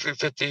to get through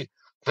 50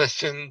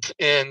 questions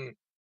in,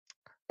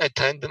 I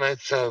timed to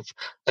myself,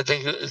 I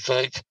think it was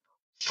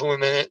 4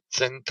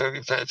 minutes and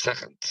 35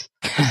 seconds.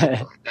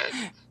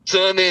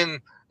 So,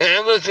 and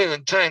I wasn't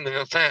even trying to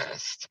go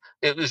fast.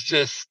 It was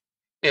just,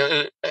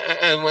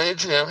 I wanted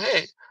to know,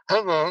 hey,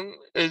 how long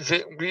is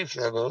it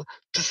reasonable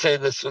to say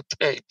this would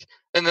take?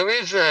 And the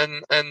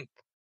reason I'm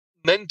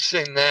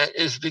mentioning that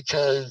is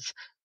because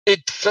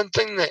it's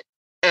something that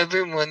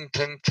everyone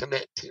can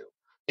commit to.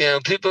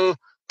 People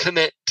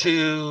commit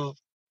to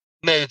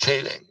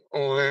meditating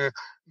or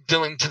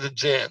going to the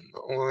gym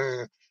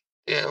or,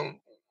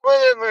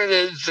 whatever it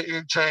is that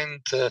you're trying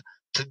to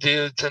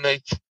do to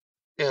make,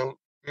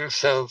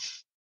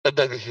 yourself a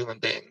better human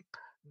being.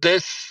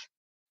 This,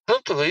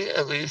 hopefully,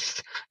 at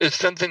least, is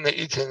something that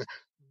you can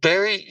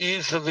very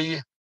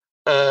easily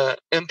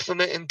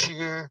implement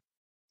into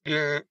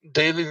your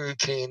daily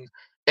routine.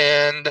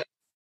 And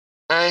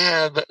I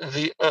have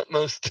the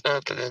utmost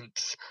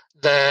confidence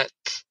that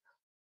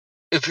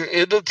if you're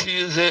able to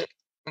use it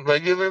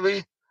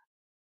regularly,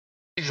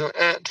 you're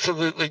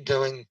absolutely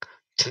going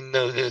to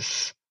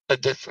notice a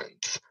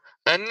difference.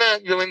 I'm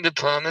not going to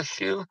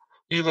promise you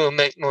will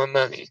make more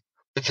money,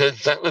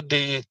 because that would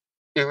be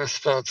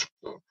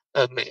irresponsible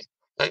of me.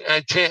 Like,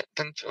 I can't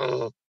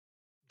control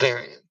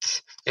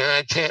variance.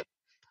 I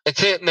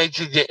can't make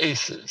you get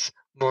aces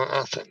more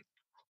often.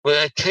 What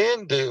I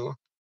can do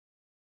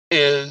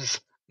is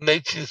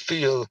make you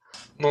feel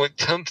more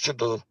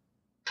comfortable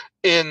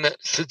in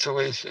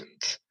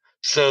situations,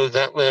 so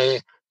that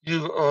way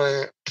you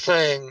are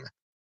playing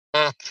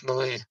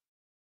optimally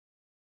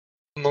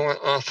more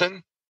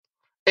often.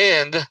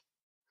 And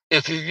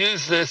if you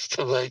use this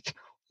to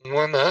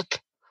warm up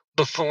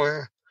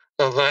before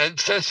a live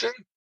session,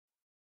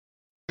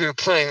 you're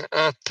playing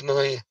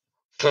optimally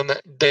from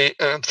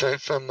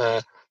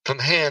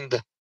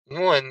hand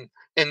one,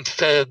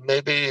 instead of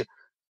maybe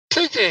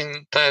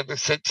taking 5 or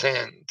 6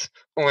 hands,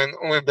 or an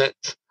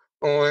orbit,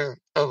 or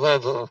a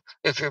level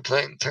if you're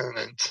playing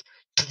tournaments,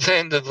 to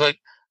kind of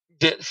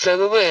get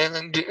settled in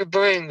and get your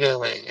brain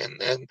going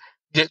and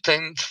get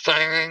things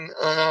firing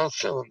on all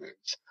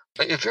cylinders.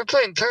 Like, if you're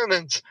playing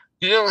tournaments,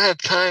 you don't have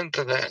time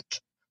for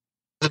that.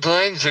 The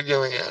blinds are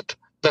going up.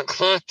 The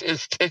clock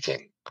is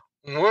ticking.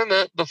 Warm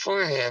up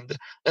beforehand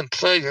and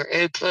play your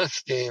A+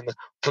 game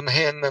from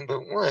hand number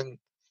 1,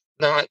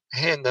 not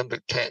hand number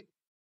 10.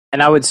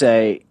 And I would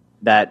say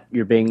that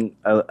you're being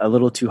a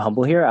little too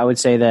humble here. I would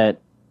say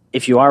that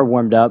if you are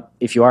warmed up,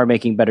 if you are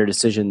making better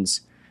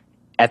decisions,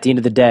 at the end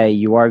of the day,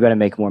 you are going to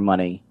make more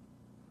money.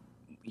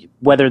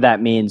 Whether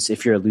that means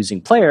if you're a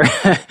losing player,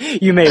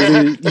 you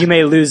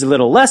may lose a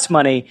little less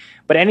money,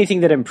 but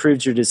anything that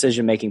improves your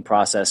decision-making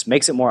process,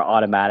 makes it more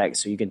automatic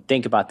so you can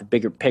think about the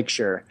bigger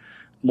picture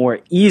more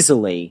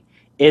easily,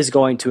 is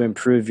going to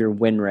improve your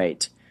win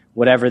rate,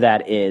 whatever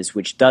that is,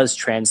 which does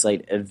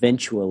translate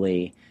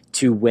eventually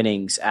to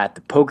winnings at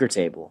the poker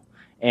table.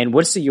 And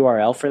what's the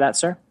URL for that,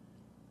 sir?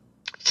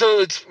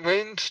 So it's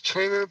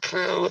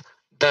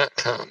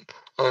RangeTrainerPro.com.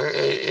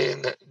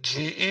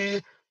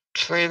 RANGE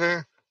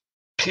Trainer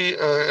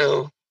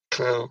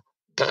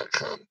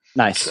Pro.com.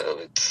 Nice. So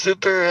it's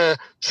super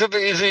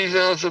easy. You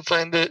can also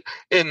find it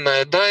in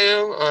my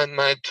bio on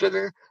my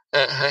Twitter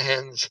at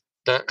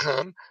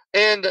highhands.com.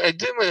 And I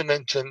do want to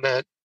mention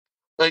that,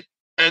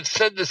 I've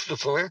said this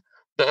before,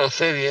 but I'll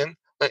say it again.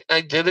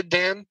 I give a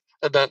damn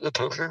about the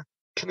poker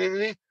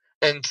community.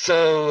 And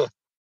so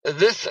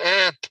this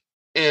app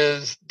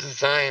is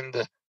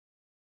designed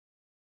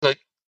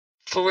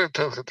for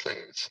poker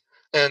players.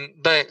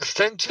 And by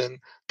extension,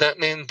 that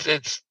means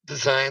it's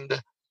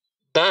designed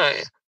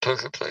by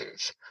poker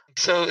players.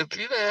 So if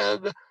you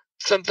have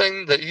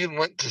something that you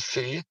want to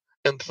see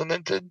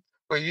implemented,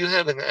 or you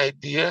have an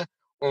idea,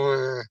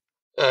 or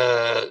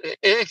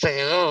anything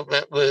at all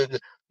that would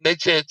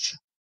make it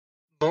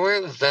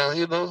more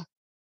valuable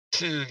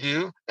to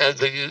you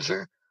as a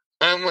user,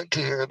 I want to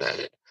hear about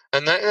it.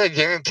 I'm not going to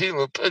guarantee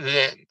we'll put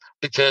it in,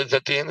 because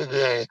at the end of the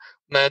day,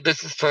 my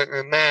business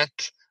partner,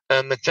 Matt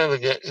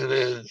McElligott, who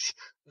is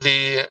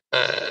the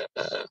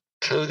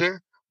coder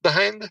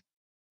behind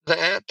the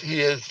app, he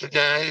is the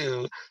guy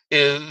who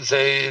is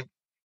a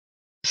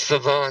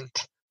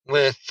savant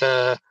with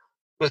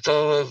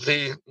all of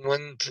the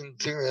ones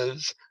and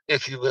zeros,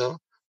 if you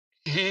will.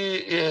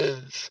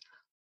 He's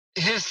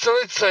so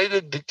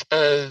excited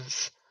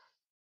because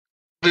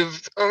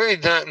we've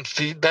already gotten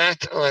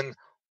feedback on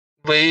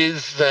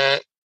ways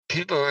that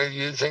people are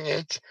using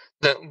it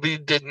that we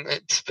didn't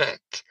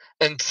expect.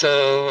 And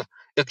so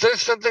if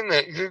there's something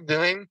that you're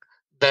doing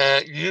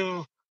that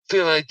you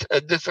feel like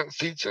a different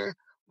feature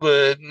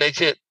would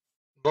make it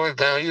more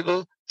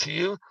valuable to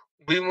you,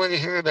 we want to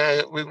hear about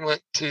it. We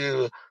want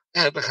to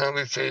have a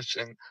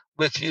conversation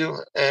with you.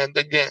 And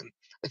again,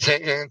 I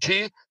can't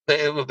guarantee that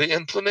it will be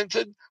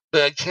implemented,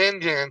 but I can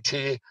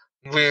guarantee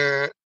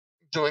we're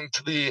going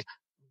to be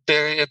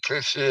very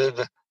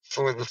appreciative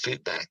for the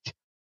feedback.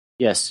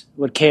 Yes.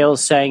 What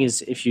Kale's saying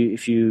is if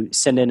you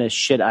send in a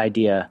shit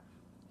idea,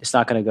 it's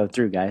not going to go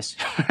through, guys.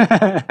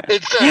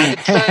 It's not.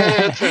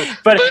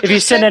 But if you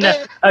send in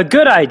a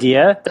good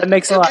idea, that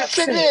makes a lot of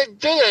sense. If you send in a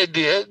good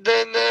idea,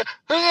 then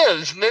who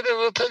knows? Maybe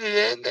we'll put it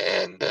in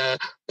and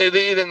maybe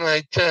even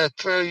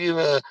throw you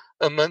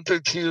a month or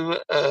two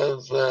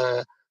of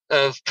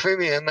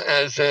premium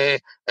as a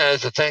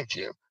thank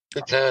you,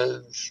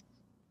 because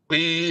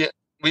we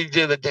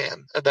give a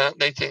damn about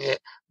making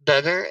it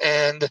better.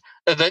 And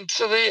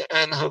eventually,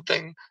 I'm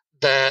hoping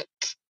that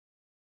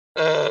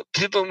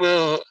people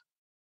will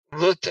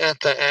look at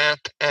the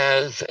app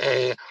as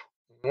a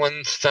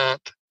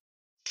one-stop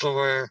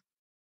for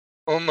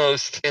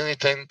almost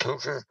anything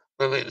poker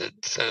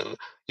related. So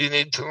you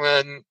need to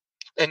run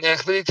an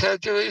equity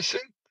calculation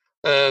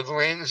of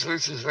range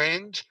versus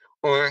range,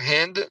 or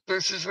hand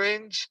versus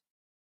range.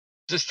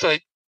 just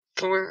like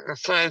 4 or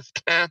 5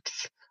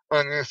 taps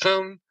on your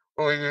phone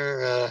or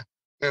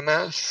your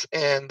mouse,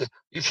 and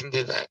you can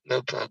do that,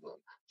 no problem.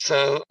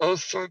 So all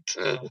sorts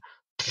of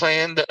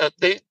planned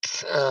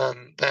updates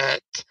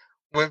that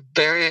we're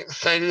very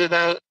excited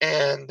about,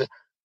 and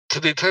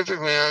to be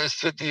perfectly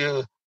honest with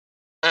you,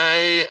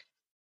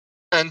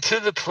 I'm to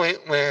the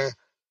point where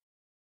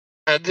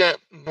I've got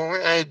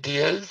more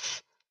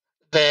ideas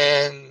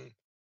than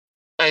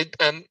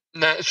I'm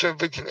not sure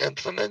if we can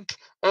implement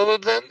all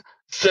of them.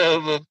 So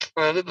we'll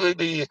probably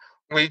be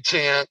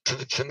reaching out to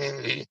the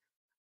community,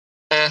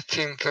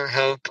 asking for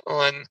help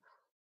on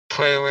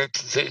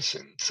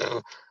prioritization.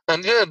 So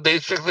I'm gonna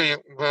basically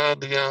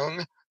Rob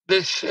Young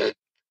this shit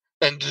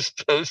and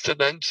just post a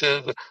bunch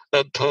of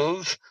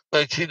polls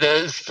like he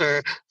does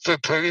for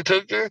Party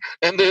Poker,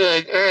 and be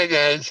like, all right,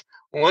 guys,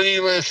 what do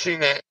you want to see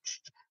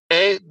next?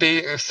 A,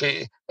 B, or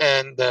C?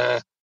 And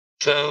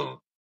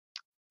so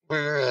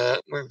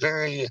we're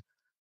very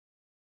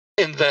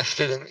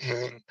invested in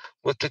hearing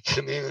what the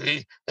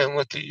community and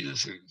what the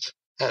users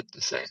had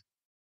to say.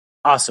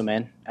 Awesome,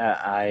 man.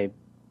 I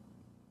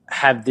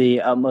have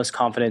the utmost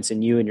confidence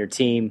in you and your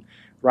team,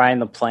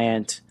 Ryan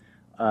LaPlante,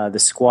 the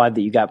squad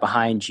that you got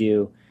behind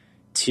you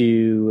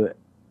to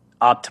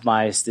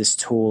optimize this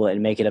tool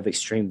and make it of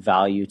extreme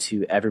value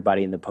to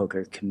everybody in the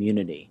poker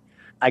community.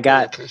 I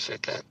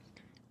appreciate that.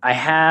 I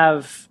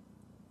have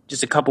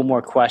just a couple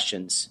more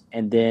questions,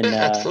 and then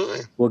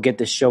we'll get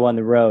this show on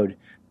the road.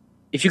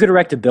 If you could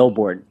erect a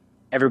billboard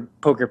every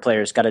poker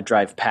player's got to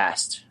drive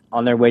past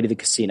on their way to the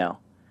casino,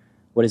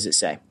 what does it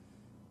say?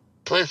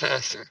 Play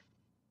faster.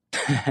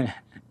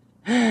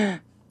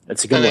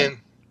 That's a good one.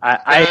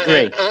 I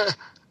agree.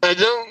 I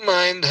don't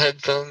mind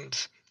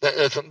headphones. That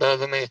doesn't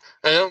bother me.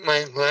 I don't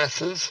mind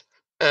glasses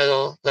at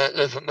all. That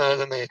doesn't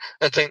bother me.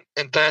 I think,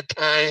 in fact,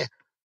 I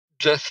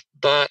just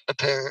bought a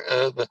pair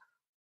of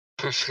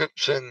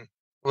prescription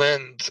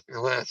lens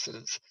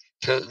glasses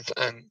because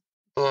I'm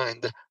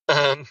blind.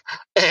 And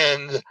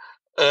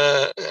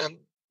I'm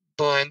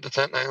blind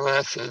without my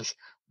glasses.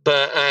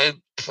 But I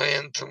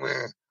plan to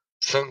wear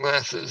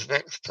sunglasses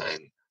next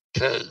time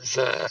because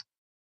I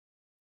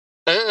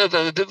don't know if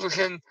other people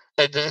can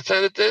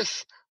identify with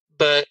this,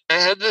 but I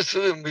have this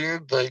really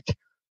weird, like,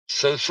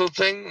 social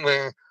thing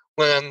where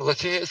when I'm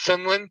looking at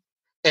someone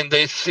and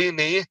they see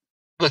me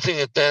looking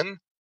at them,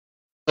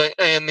 like,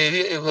 I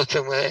immediately look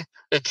away.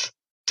 It's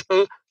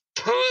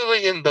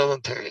totally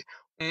involuntary.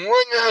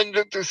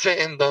 100%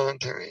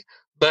 involuntary.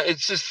 But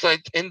it's just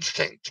like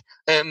instinct.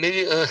 I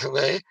immediately look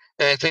away,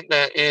 and I think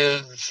that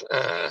is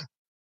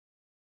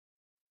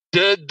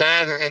good,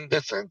 bad, or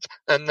indifferent.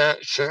 I'm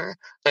not sure.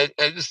 I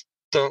just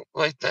don't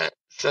like that.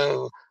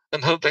 So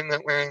I'm hoping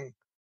that wearing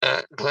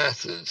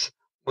glasses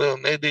will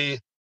maybe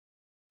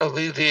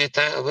alleviate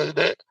that a little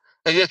bit.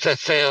 I guess I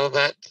say all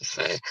that to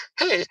say,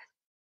 hey,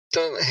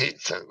 don't hate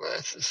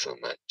sunglasses so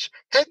much.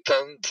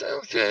 Headphones,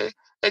 okay,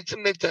 I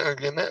can make that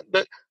argument,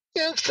 but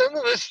some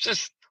of us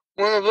just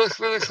want to look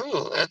really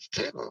cool at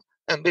the table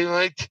and be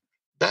like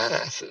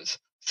badasses.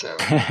 So,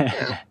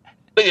 yeah.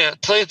 But yeah,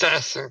 play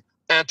faster.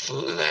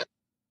 Absolutely that.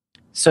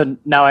 So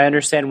now I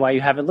understand why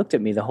you haven't looked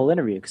at me the whole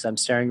interview, because I'm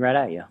staring right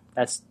at you.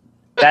 That's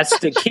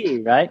the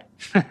key, right?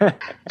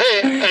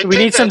 Hey, we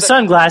need some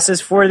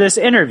sunglasses for this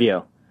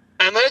interview.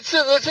 I'm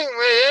actually looking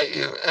right at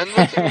you. I'm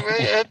looking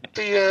right at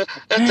the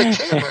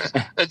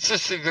camera. It's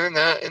just that you're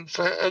not in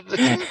front of the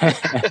camera.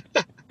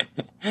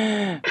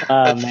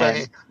 That's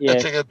funny. Yeah.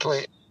 That's a good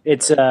point.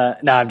 It's no,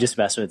 I'm just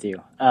messing with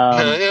you.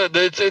 No,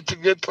 it's a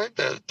good point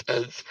though.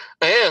 Because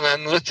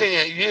I'm looking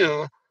at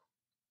you,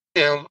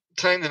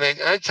 trying to make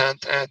eye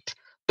contact,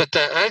 but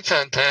that eye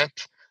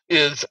contact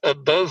is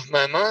above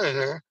my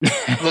monitor,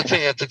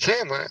 looking at the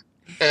camera,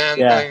 and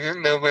you're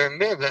nowhere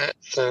near that.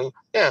 So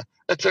yeah.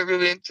 That's a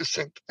really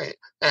interesting point.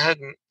 I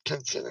hadn't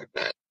considered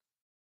that.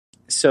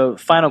 So,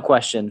 final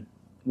question.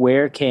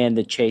 Where can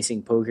the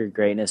Chasing Poker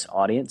Greatness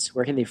audience,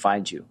 where can they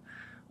find you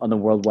on the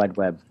World Wide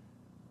Web?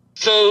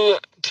 So,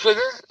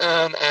 Twitter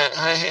at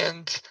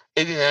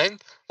HighHands89.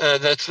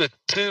 That's with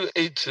 2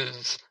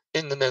 H's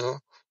in the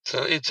middle.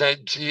 So,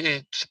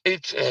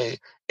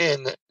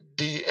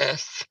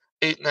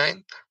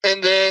 HighHands89.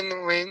 And then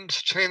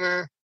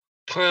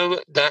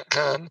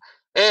RangeTrainerPro.com.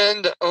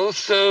 And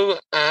also,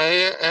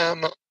 I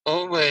am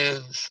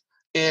always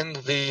in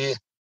the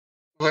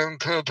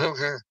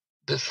LearnProPoker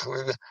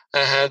Discord. I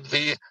have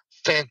the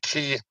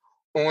fancy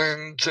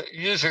orange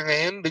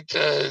username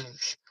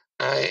because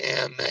I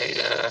am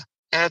a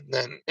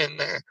admin in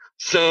there.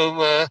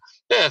 So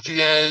if you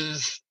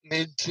guys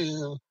need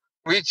to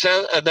reach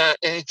out about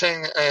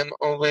anything, I am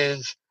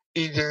always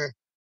eager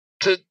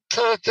to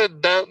talk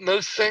about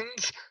most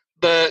things.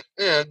 But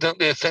don't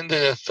be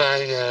offended if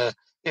I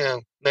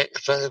make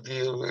fun of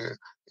you or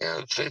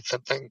say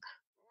something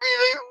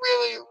really,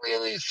 really,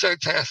 really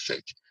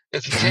sarcastic.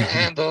 If you can't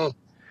handle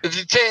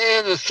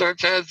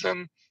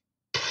sarcasm,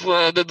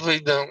 probably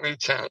don't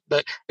reach out.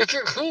 But if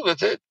you're cool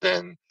with it,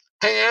 then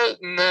hang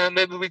out and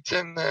maybe we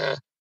can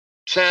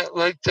chat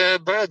like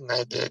Brad and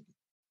I did.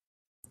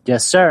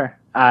 Yes, sir.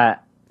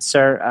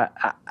 Sir,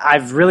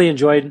 I've really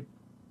enjoyed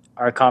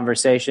our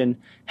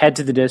conversation, head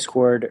to the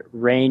Discord,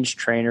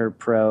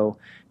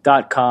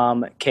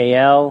 RangeTrainerPro.com.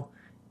 KL,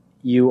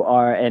 you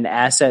are an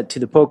asset to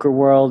the poker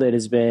world. It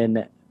has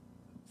been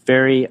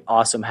very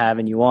awesome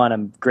having you on.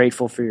 I'm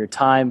grateful for your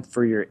time,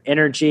 for your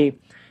energy,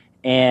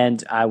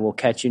 and I will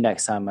catch you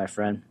next time, my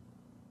friend.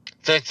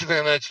 Thank you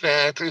very much,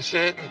 man. I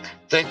appreciate it. And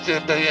thank you,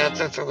 everybody out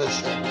there, for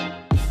listening.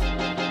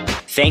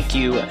 Thank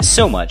you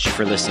so much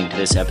for listening to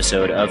this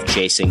episode of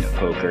Chasing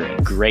Poker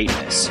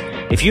Greatness.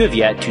 If you have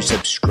yet to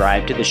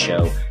subscribe to the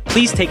show,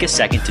 please take a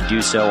second to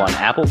do so on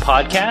Apple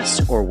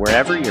Podcasts or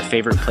wherever your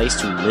favorite place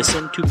to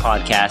listen to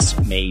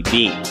podcasts may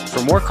be.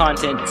 For more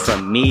content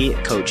from me,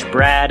 Coach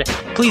Brad,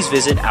 please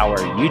visit our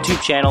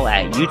YouTube channel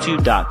at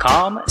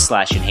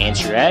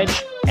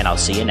youtube.com/enhanceyouredge, and I'll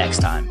see you next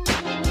time.